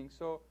beginning.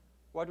 So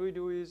what we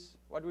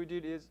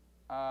did is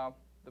the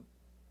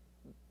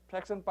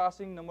fraction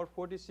passing number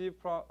 40 sieve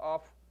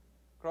of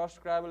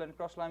crushed gravel and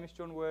crushed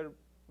limestone were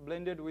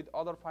blended with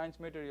other fines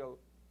material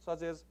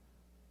such as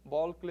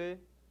ball clay,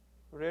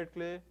 red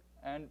clay,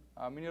 and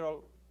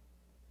mineral.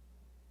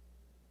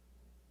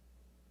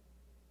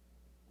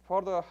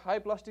 For the high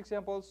plastic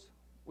samples,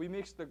 we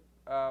mixed the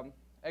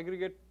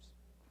aggregate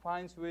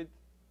fines with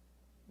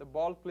the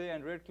ball clay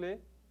and red clay.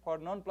 For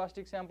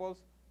non-plastic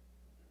samples,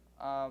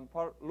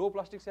 for low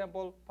plastic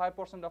sample,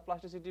 5% of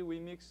plasticity we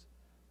mix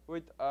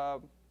with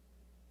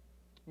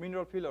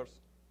mineral fillers.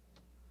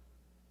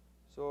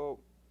 So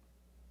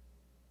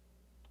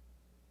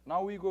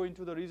now we go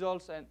into the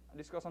results and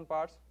discussion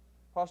parts.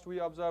 First, we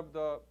observe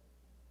the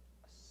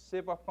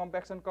shape of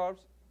compaction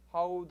curves,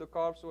 how the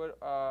curves were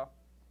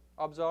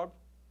observed.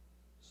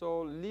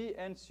 So Lee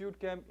and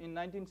Sudkamp in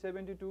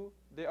 1972,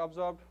 they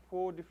observed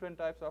 4 different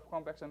types of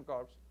compaction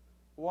curves.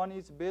 One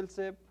is bell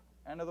shape,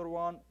 another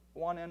one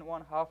 1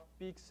 1/2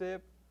 peak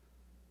shape,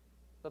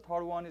 the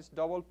third one is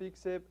double peak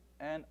shape,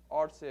 and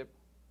odd shape.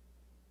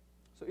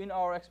 So in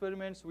our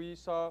experiments, we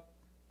saw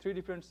 3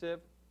 different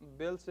shapes: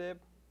 bell shape,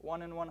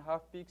 1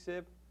 1/2 peak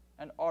shape,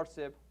 and odd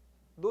shape.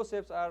 Those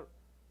shapes are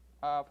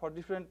for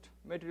different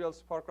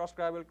materials, for crushed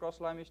gravel, crushed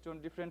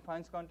limestone, different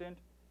fines content.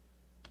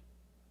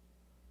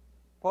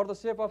 For the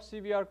shape of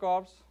CBR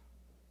curves,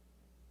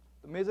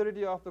 the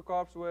majority of the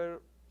curves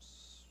were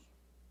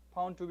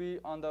found to be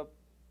on the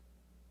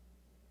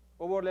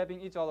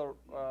overlapping each other.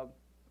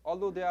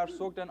 Although they are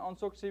soaked and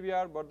unsoaked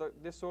CBR,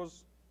 but this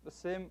shows the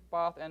same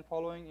path and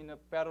following in a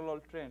parallel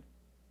trend.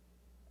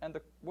 And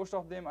most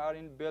of them are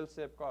in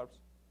bell-shaped curves.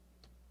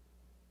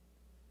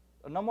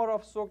 A number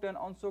of soaked and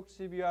unsoaked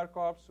CBR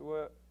curves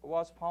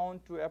was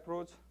found to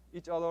approach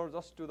each other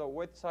just to the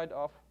wet side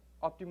of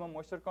optimum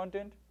moisture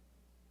content.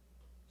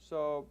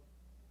 So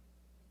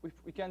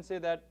we can say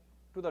that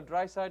to the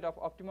dry side of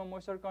optimum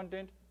moisture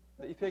content,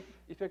 the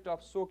effect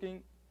of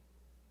soaking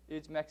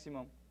is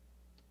maximum.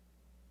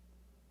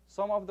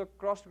 Some of the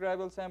crushed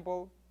gravel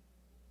sample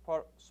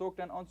for soaked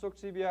and unsoaked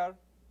CBR,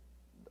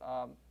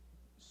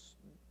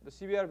 the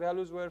CBR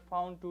values were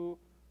found to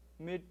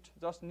meet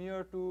just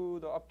near to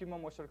the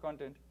optimum moisture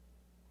content.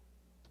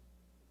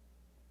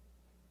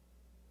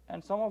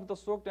 And some of the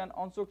soaked and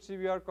unsoaked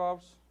CBR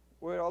curves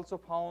were also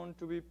found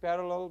to be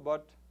parallel,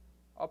 but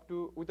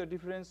with a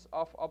difference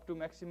of up to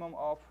maximum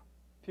of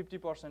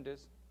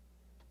 50%.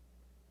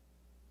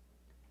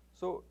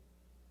 So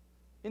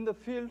in the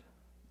field,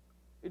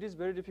 it is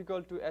very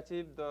difficult to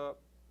achieve the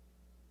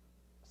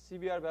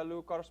CBR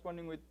value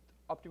corresponding with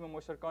optimum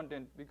moisture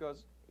content,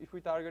 because if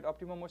we target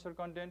optimum moisture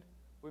content,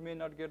 we may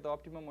not get the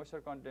optimum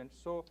moisture content.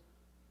 So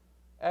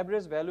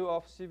average value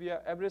of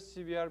average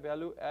CBR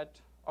value at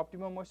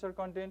optimum moisture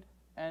content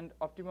and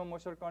optimum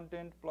moisture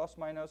content plus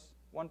minus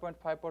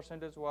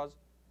 1.5% was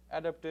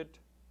adapted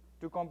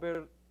to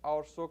compare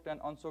our soaked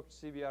and unsoaked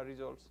CBR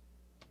results.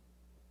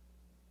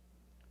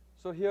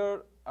 So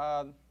here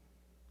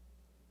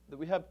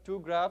we have 2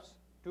 graphs,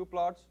 2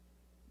 plots.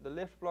 The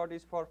left plot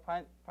is for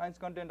fines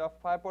content of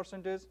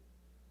 5%.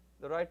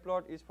 The right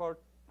plot is for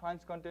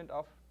fines content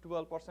of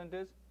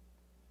 12%.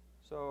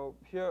 So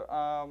here,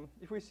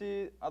 if we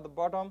see at the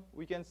bottom,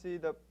 we can see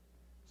the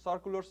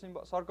circular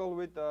symbol, circle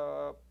with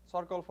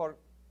circle for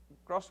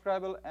cross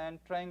gravel and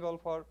triangle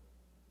for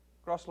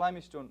cross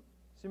limestone.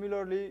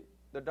 Similarly,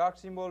 the dark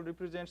symbol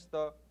represents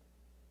the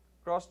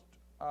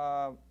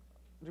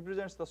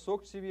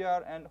soaked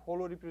CBR and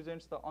hollow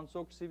represents the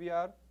unsoaked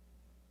CBR.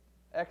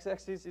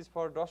 X-axis is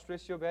for dust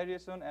ratio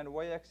variation and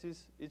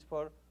y-axis is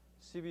for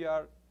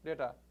CBR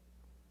data.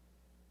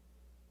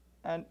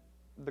 And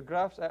the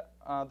graphs,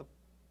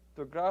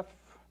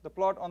 the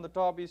plot on the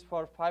top is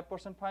for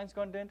 5% fines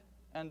content,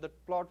 and the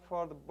plot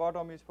for the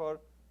bottom is for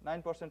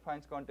 9%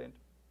 fines content.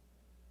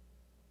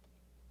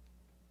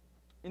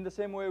 In the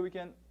same way, we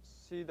can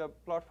see the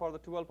plot for the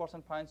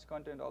 12% fines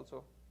content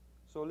also.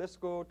 So let's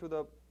go to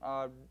the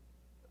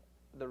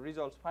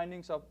results,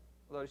 findings of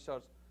the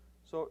research.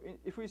 So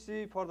if we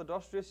see for the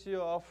dust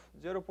ratio of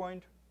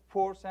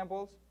 0.4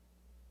 samples,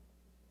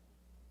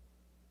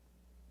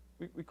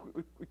 we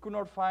could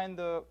not find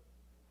the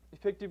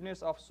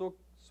effectiveness of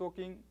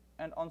soaking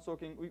and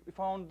unsoaking. We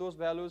found those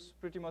values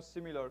pretty much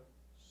similar.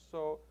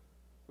 So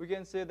we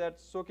can say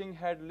that soaking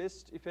had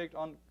least effect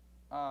on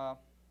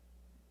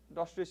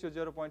dust ratio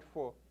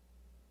 0.4.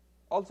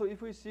 Also,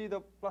 if we see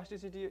the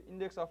plasticity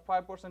index of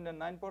 5% and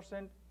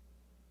 9%,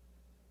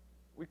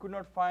 we could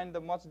not find the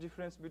much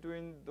difference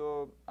between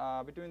the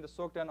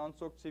soaked and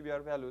unsoaked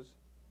CBR values.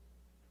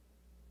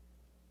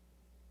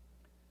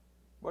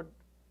 But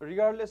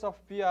regardless of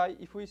PI,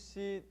 if we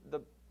see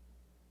the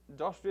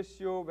dust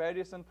ratio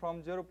variation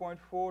from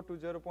 0.4 to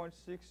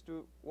 0.6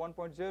 to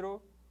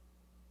 1.0,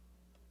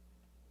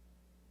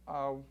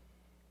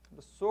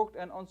 the soaked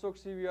and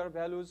unsoaked CBR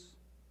values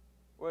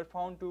were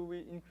found to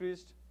be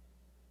increased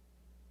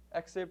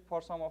except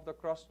for some of the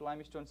crushed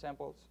limestone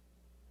samples.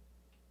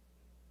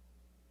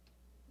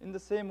 In the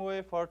same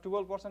way, for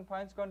 12%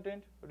 fines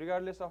content,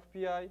 regardless of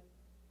PI,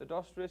 the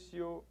dust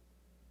ratio,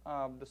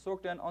 the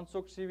soaked and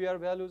unsoaked CBR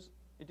values,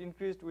 it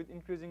increased with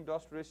increasing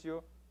dust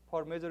ratio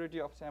for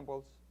majority of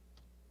samples.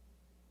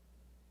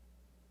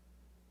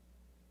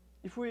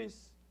 If we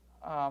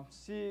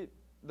see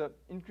the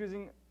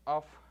increasing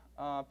of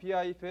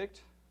PI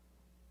effect,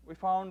 we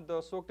found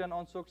the soaked and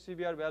unsoaked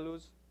CBR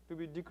values to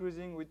be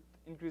decreasing with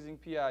increasing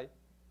PI,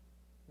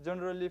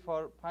 generally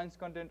for fines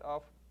content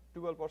of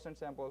 12%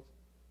 samples.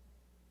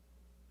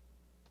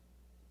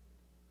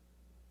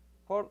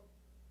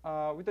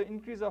 With the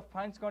increase of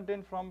fines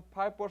content from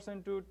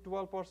 5% to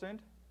 12%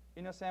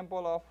 in a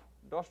sample of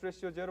dust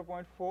ratio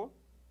 0.4,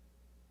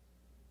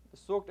 the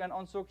soaked and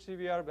unsoaked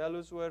CBR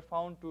values were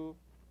found to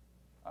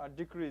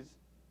decrease.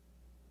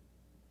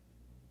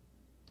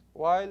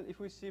 While if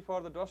we see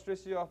for the dust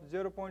ratio of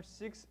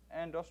 0.6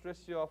 and dust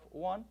ratio of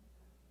 1,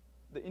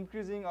 the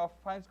increasing of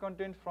fines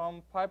content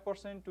from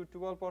 5% to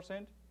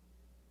 12%,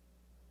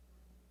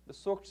 the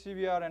soaked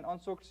CBR and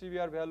unsoaked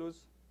CBR values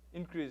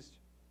increased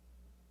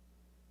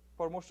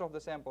for most of the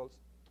samples.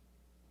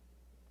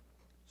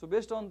 So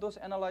based on those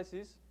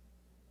analyses,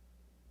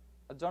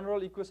 a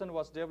general equation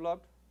was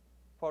developed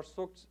for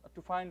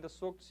to find the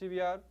soaked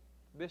CBR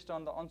based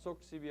on the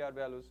unsoaked CBR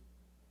values.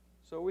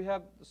 So we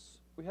have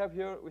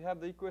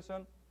the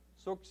equation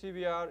soaked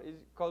CBR is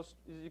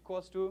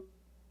equals to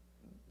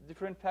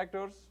different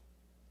factors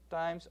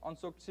times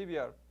unsoaked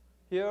CBR.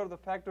 Here the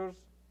factors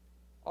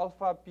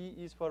alpha P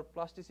is for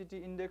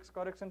plasticity index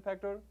correction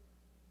factor,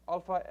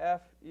 alpha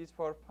F is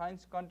for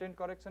fines content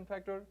correction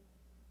factor,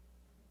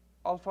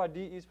 alpha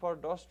D is for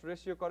dust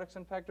ratio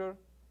correction factor,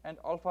 and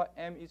alpha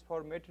M is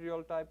for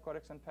material type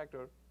correction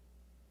factor.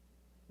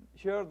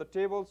 Here the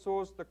table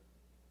shows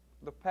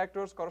the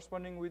factors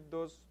corresponding with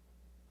those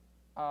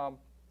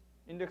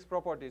index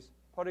properties.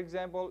 For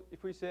example,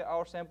 if we say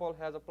our sample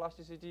has a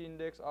plasticity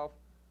index of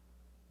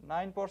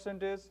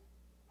 9%,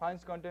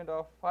 fines content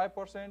of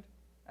 5%,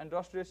 and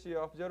dust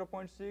ratio of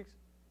 0.6,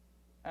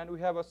 and we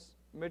have a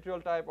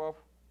material type of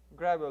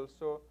gravel.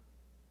 So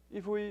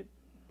if we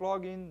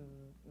plug in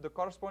the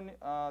corresponding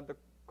the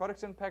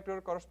correction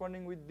factor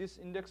corresponding with these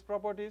index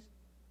properties,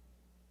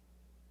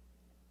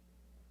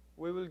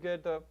 we will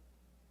get the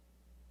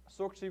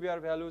soaked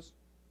CBR values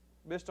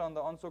based on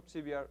the unsoaked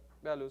CBR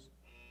values.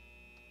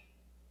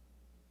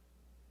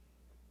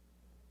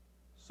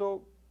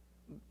 So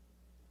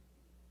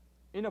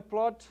in a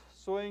plot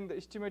showing the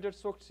estimated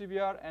soaked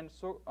CBR and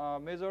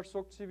measured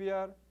soaked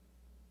CBR,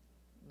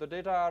 the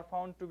data are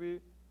found to be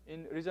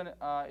in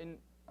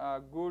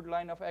good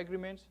line of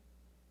agreements.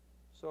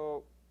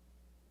 So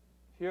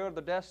here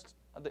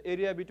the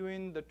area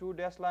between the two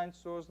dashed lines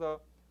shows the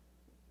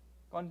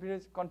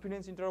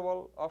confidence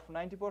interval of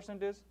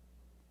 90%,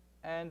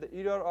 and the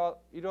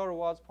error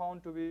was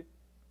found to be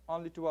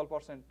only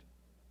 12%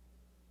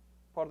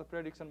 for the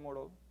prediction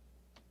model.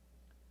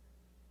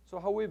 So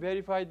how we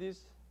verify this?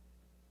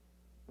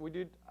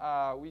 We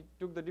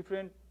took the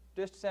different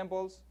test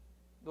samples.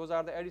 Those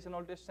are the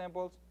additional test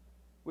samples.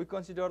 We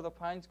consider the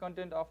fines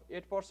content of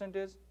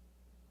 8%,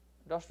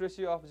 dust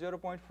ratio of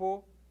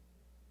 0.4,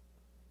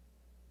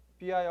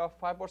 PI of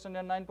 5%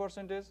 and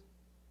 9%,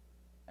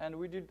 and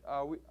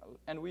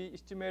we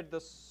estimate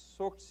the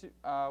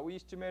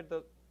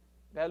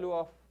value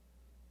of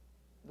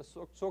the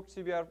soaked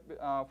CBR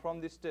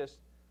from this test.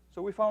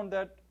 So we found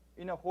that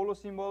in a hollow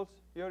symbols.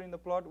 Here in the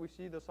plot, we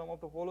see the sum of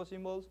the hollow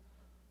symbols.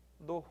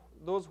 Though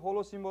those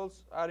hollow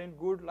symbols are in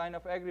good line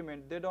of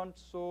agreement, they don't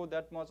show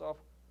that much of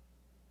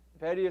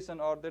variation,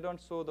 or they don't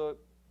show the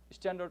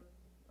standard,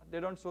 they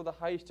don't show the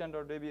high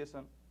standard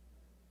deviation.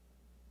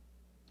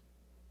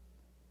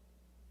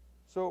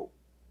 So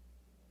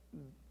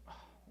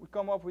we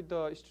come up with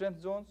the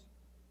strength zones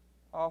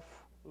of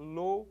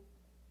low,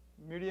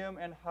 medium,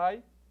 and high.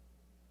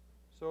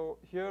 So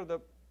here the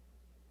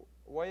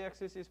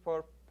y-axis is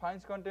for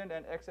fines content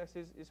and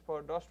x-axis is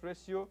for dust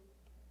ratio.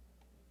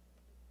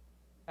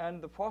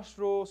 And the first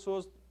row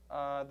shows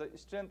the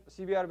strength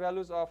CBR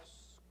values of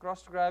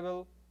crushed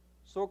gravel,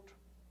 soaked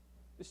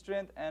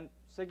strength, and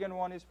second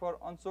one is for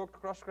unsoaked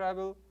crushed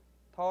gravel,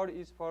 third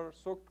is for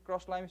soaked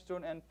crushed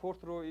limestone, and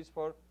fourth row is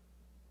for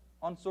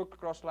unsoaked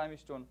crushed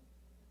limestone.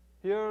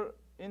 Here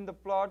in the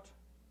plot,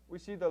 we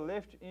see the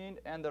left end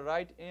and the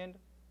right end.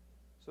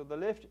 So the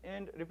left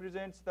end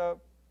represents the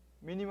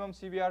minimum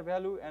CBR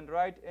value, and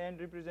right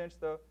end represents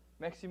the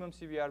maximum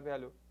CBR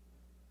value.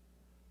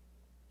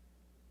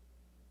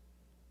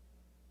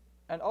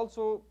 And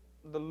also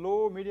the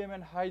low, medium,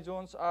 and high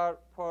zones are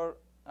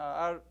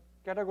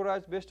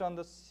categorized based on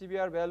the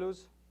CBR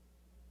values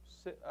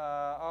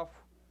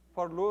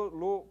for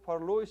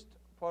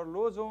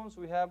low zones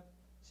we have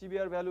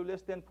CBR value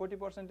less than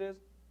 40%.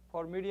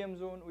 For medium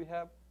zone we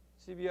have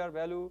CBR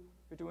value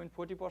between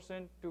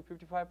 40% to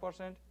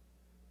 55%.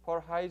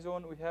 For high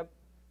zone we have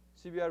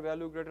CBR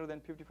value greater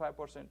than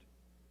 55%.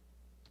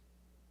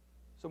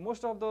 So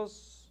most of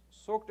those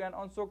soaked and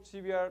unsoaked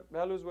CBR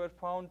values were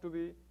found to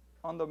be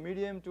on the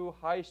medium to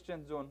high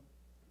strength zone.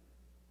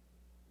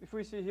 If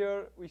we see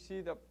here, we see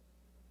the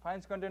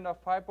fines content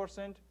of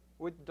 5%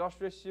 with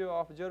dust ratio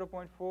of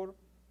 0.4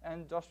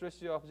 and dust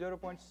ratio of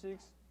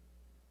 0.6.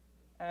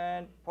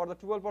 And for the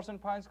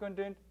 12% fines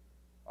content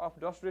of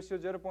dust ratio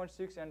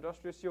 0.6 and dust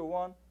ratio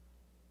 1,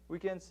 we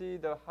can see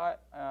the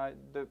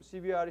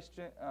CBR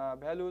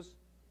values,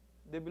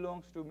 they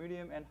belongs to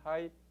medium and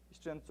high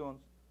strength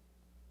zones.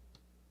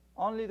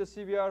 Only the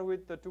CBR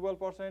with the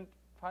 12%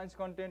 fines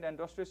content and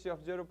dust ratio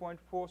of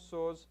 0.4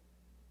 shows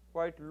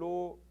quite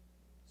low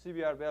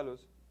CBR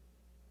values.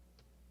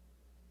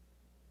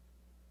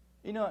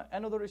 In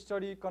another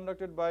study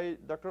conducted by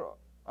Dr.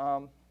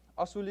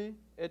 Asuli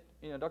et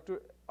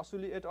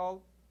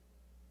al.,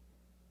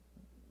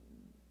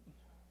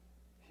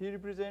 he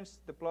represents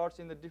the plots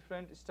in a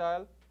different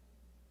style.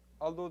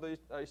 Although the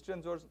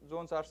strength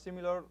zones are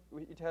similar,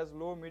 it has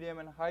low, medium,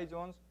 and high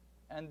zones,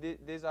 and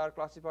these are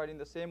classified in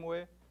the same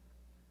way.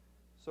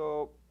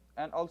 So,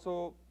 and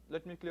also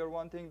let me clear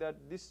one thing, that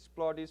this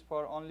plot is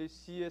for only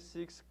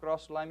CA6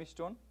 crushed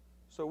limestone.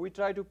 So we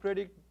try to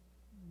predict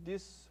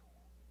these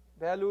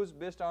values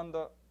based on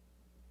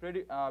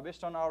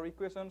our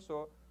equation.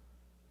 So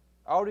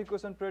our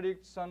equation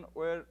prediction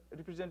were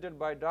represented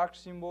by dark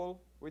symbol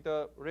with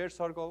a red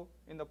circle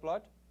in the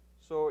plot.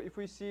 So if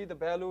we see the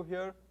value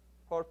here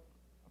for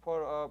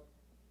a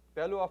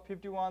value of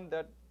 51,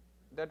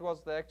 that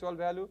was the actual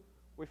value,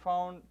 we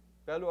found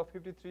value of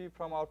 53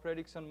 from our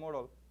prediction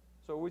model.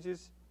 So which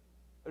is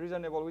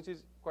reasonable, which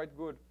is quite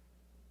good.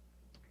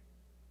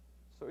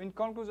 So in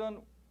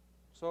conclusion,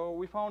 so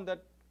we found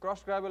that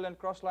crushed gravel and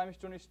crushed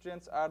limestone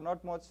strengths are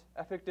not much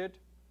affected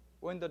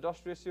when the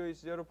dust ratio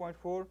is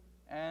 0.4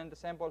 and the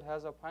sample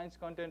has a fines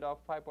content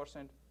of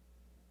 5%.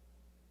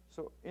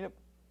 So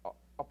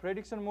a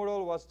prediction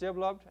model was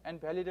developed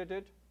and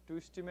validated to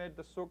estimate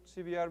the soaked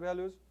CBR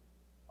values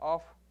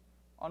of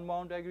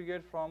unbound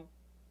aggregate from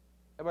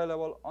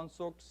available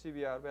unsoaked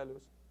CBR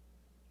values.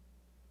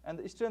 And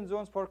the strength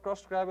zones for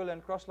crushed gravel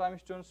and crushed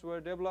limestones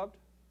were developed,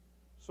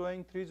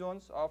 showing 3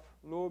 zones of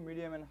low,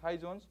 medium, and high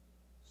zones.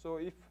 So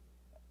if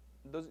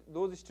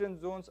those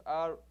strength zones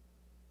are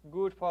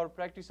good for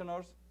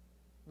practitioners,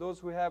 those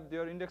who have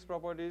their index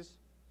properties,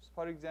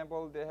 for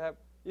example,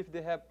 if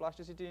they have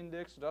plasticity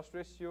index, dust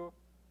ratio,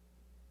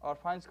 or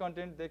fines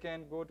content, they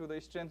can go to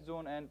the strength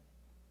zone and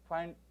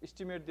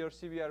estimate their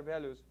CBR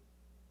values.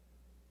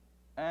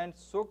 And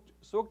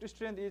soaked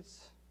strength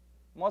is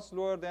much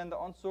lower than the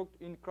unsoaked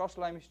in crushed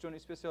limestone,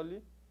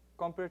 especially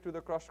compared to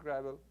the crushed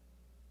gravel.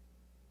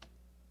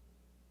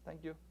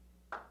 Thank you.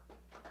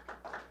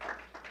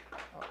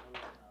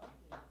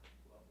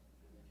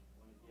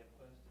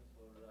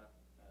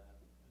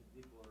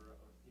 Pradip or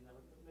Sina,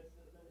 let me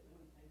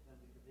thank them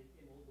because they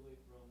came all the way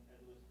from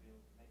Edwardsville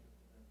to make a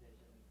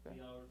presentation in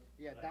 3 hours.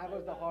 Yeah, that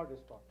was the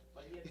hardest part.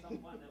 But he had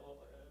someone on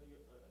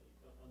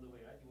the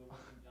way, right? You were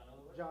watching John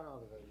Oliver? John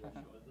Oliver, yeah.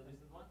 Sure. Was the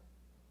distant one?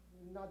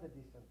 Not the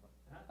distant one.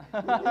 Huh?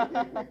 But I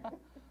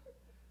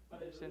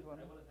want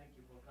to thank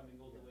you for coming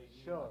all the way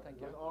here. Sure, Thank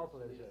it was you. our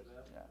pleasure.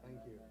 Well. Yeah.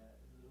 Thank you. This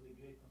is a really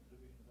great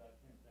contribution to our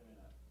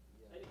seminar.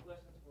 Yeah. Any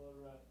questions for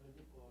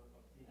Pradip or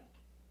Sina?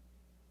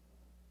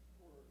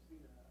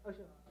 Oh,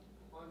 sure.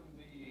 On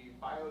the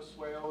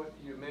bioswale,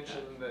 you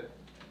mentioned that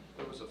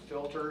there was a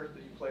filter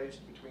that you placed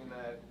between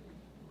that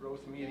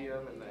growth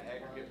medium and the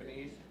aggregate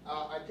beneath.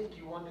 I think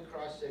you want the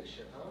cross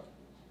section, huh?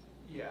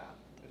 Yeah,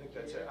 I think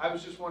that's it. I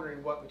was just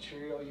wondering what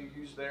material you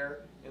used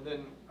there. And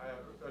then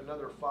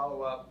another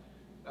follow-up,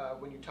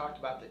 when you talked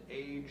about the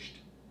aged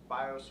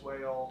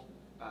bioswale,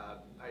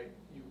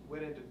 you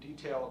went into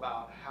detail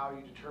about how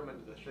you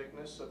determined the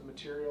thickness of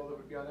material that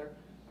would be on there.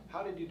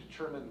 How did you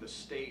determine the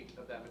state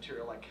of that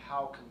material, like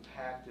how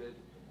compacted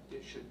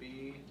it should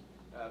be?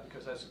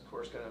 Because that's, of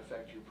course, going to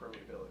affect your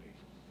permeability.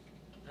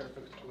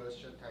 Perfect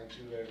question. Thank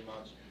you very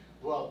much.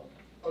 Well,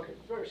 okay,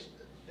 first,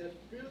 the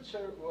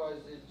filter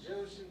was a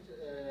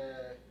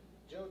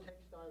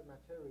geotextile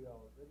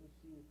material. Let me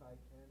see if I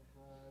can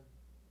have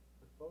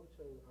a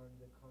photo on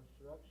the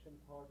construction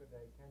part that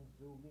I can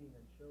zoom in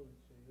and show it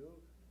to you.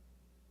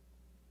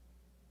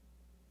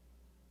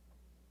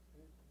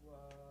 It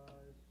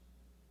was,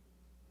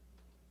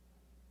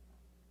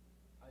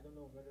 I don't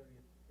know whether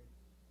it's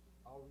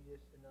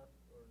obvious enough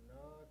or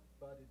not,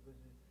 but it was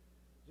a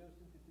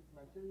geosynthetic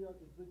material.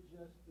 It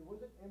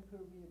wasn't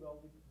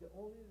impermeable. The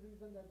only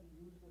reason that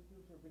we used the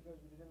filter because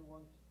we didn't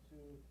want to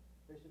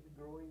basically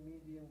growing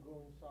medium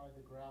go inside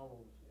the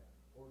gravels,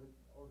 or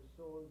the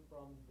soil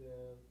from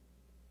the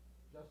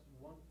just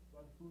one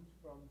foot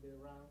from the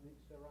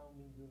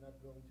surrounding do not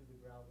go into the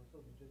gravel. So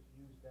we just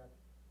use that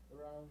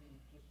around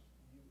just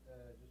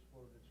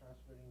for the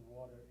transferring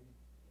water.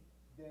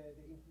 The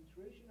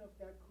infiltration of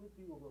that could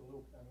be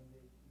overlooked. I mean,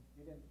 it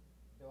didn't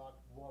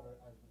block water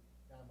as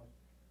that much.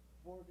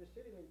 For the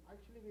sediment,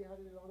 actually we had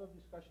a lot of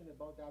discussion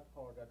about that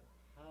part, that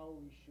how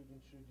we should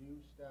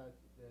introduce the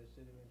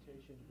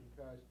sedimentation,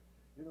 because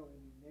in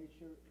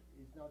nature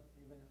it's not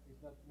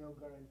no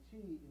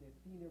guarantee in a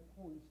thinner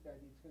points that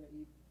it's going to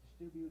be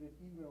distributed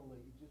evenly.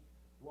 It just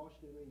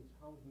washed away. It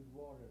comes with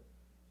water.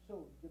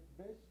 So the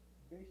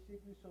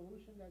basically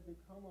solution that we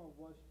come up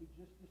was to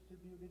just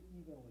distribute it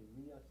evenly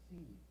via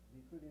seed.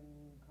 We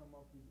couldn't come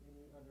up with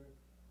any other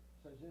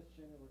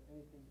suggestion or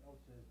anything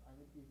else. I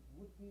mean, it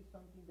would be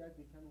something that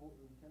we can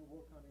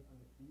work on it in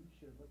the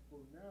future, but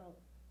for now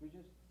we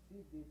just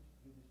seed it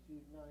with the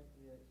seed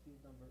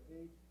number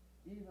 8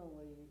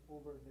 evenly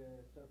over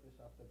the surface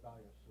of the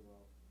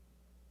biosoil.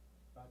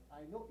 But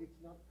I know it's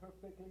not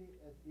perfectly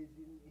as is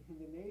in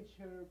the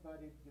nature,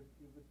 but it would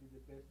be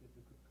the best that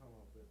we could come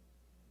up with.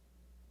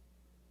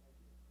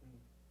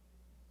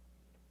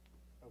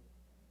 Oh.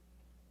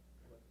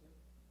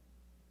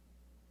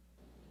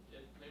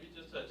 Yeah, maybe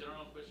just a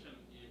general question,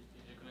 if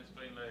you can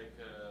explain like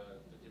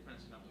the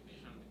difference in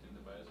application between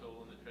the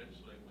biosol and the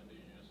trench, like when do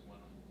you use one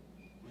of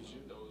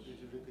those? Would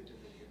you repeat it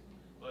again?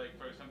 Like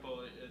for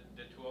example,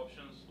 the two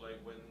options,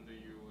 like when do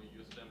you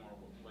use them, or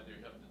whether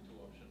you have the two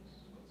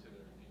options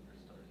considered in your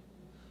study?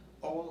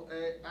 Oh,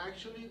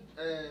 actually,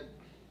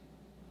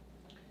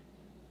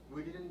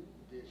 we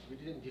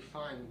didn't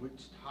define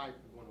which type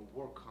we want to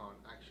work on.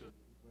 Actually,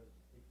 it was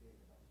big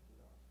data that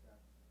stood out that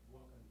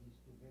work on these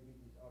two. Maybe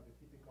these are the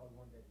typical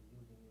one that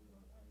we're using.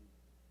 I'm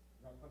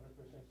not 100%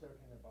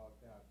 certain about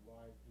that.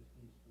 Why just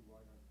these two?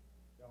 Why not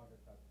the other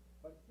type?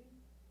 But since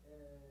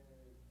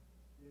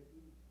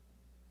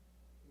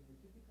in the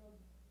typical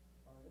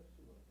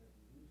biosoil that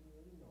we're using in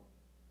Illinois,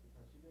 we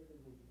consider the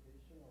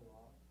vegetation a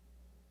lot,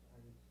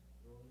 and it's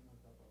growing on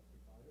top of the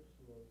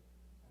biosoil,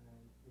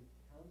 and we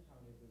count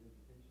on it, the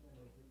vegetation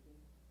and everything.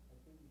 I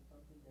think it's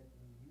something that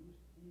we use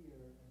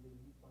here, and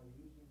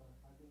by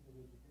having the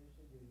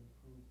vegetation, they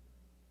improve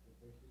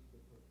basically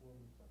the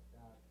performance of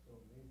that. So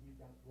maybe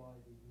that's why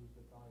they use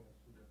the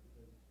biosoil,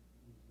 because it's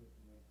easier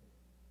to maintain.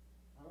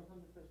 I'm not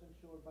 100%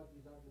 sure, but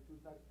these are the two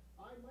types.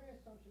 My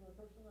assumption, my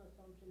personal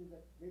assumption, is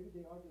that maybe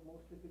they are the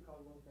most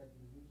typical ones that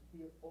we use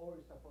here, or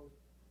suppose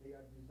they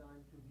are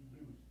designed to be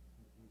used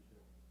in the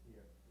future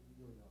here in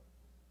Illinois.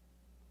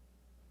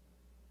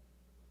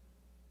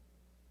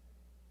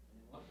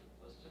 Any more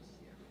questions?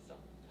 Yeah. So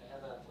I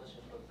have a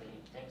question for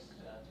Pradip. Thanks to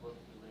both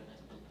of you for your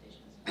nice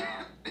presentations.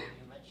 When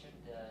you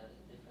mentioned the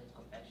different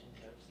compaction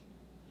curves,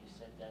 you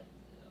said that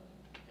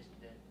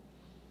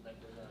like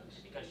the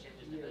typical shape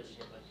is the best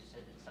shape, but you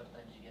said that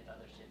sometimes you get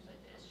other shapes like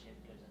the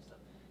S-shaped curves and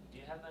stuff. Do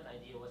you have an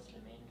idea what's the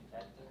main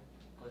factor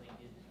causing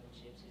these different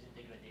shapes? Is it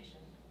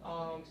degradation?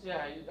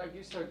 Yeah, like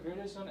it's a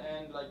gradation,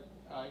 and like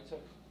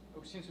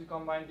since we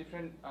combine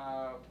different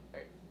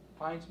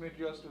fines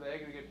materials to the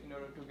aggregate in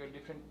order to get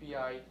different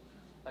PI,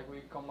 like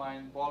we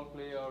combine ball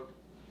clay or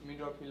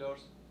mineral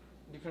fillers,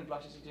 different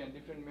plasticity and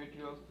different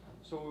materials.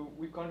 So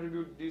we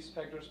contribute these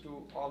factors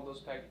to all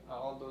those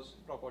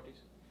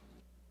properties.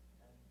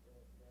 And the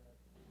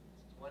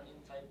 1 in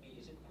 5B,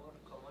 is it more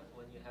common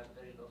when you have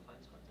very low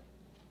fines content?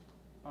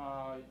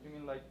 You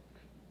mean like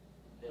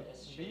the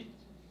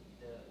S-shaped,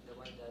 the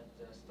one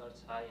that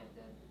starts high and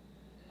then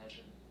has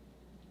an...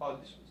 Oh,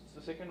 this is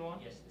the second one?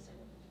 Yes, the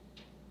second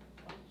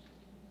one.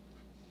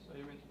 So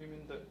you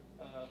mean the...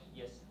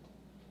 yes.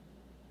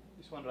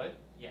 This one, right?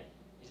 Yeah.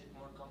 Is it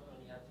more common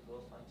when you have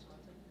low fines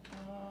content?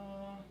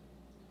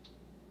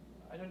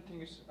 I don't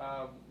think it's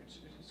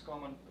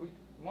common.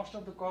 Most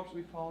of the curves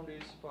we found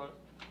is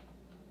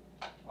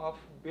of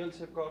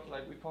bell-shaped curves.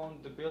 Like we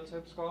found the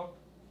bell-shaped curve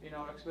in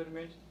our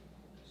experiment.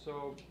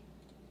 So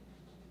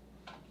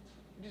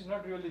it is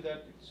not really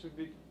that it should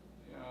be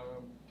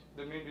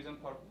the main reason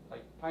for,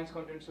 like, fines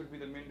content should be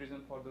the main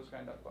reason for those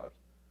kind of curves.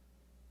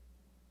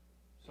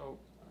 So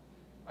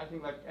I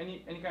think like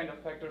any kind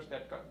of factors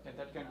that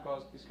can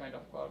cause this kind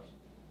of curves.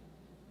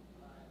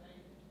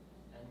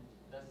 And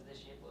does the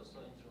shape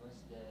also influence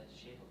the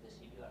shape of the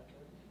CBR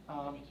curve?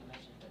 I think you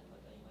mentioned that,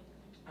 but I might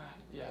have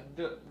missed. Yeah,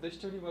 the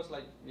study was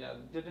like, yeah,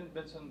 they didn't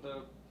mention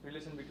the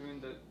relation between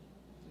the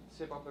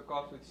shape of the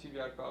curves with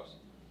CBR curves.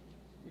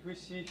 If we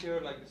see here,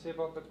 like the shape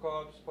of the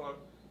curves for,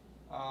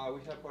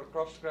 we have for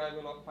cross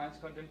variable of fines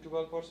content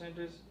 12%,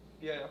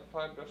 PI of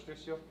 5, dust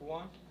ratio of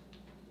 1.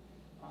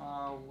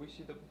 We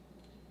see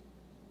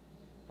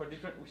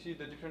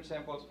the different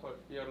samples for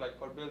here, like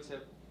for bell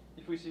shape.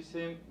 If we see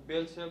same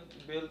bell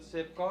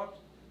shape curves,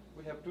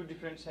 we have two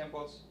different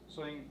samples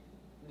showing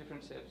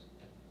different shapes.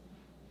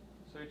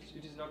 So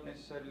it is not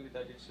necessarily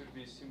that it should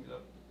be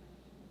similar.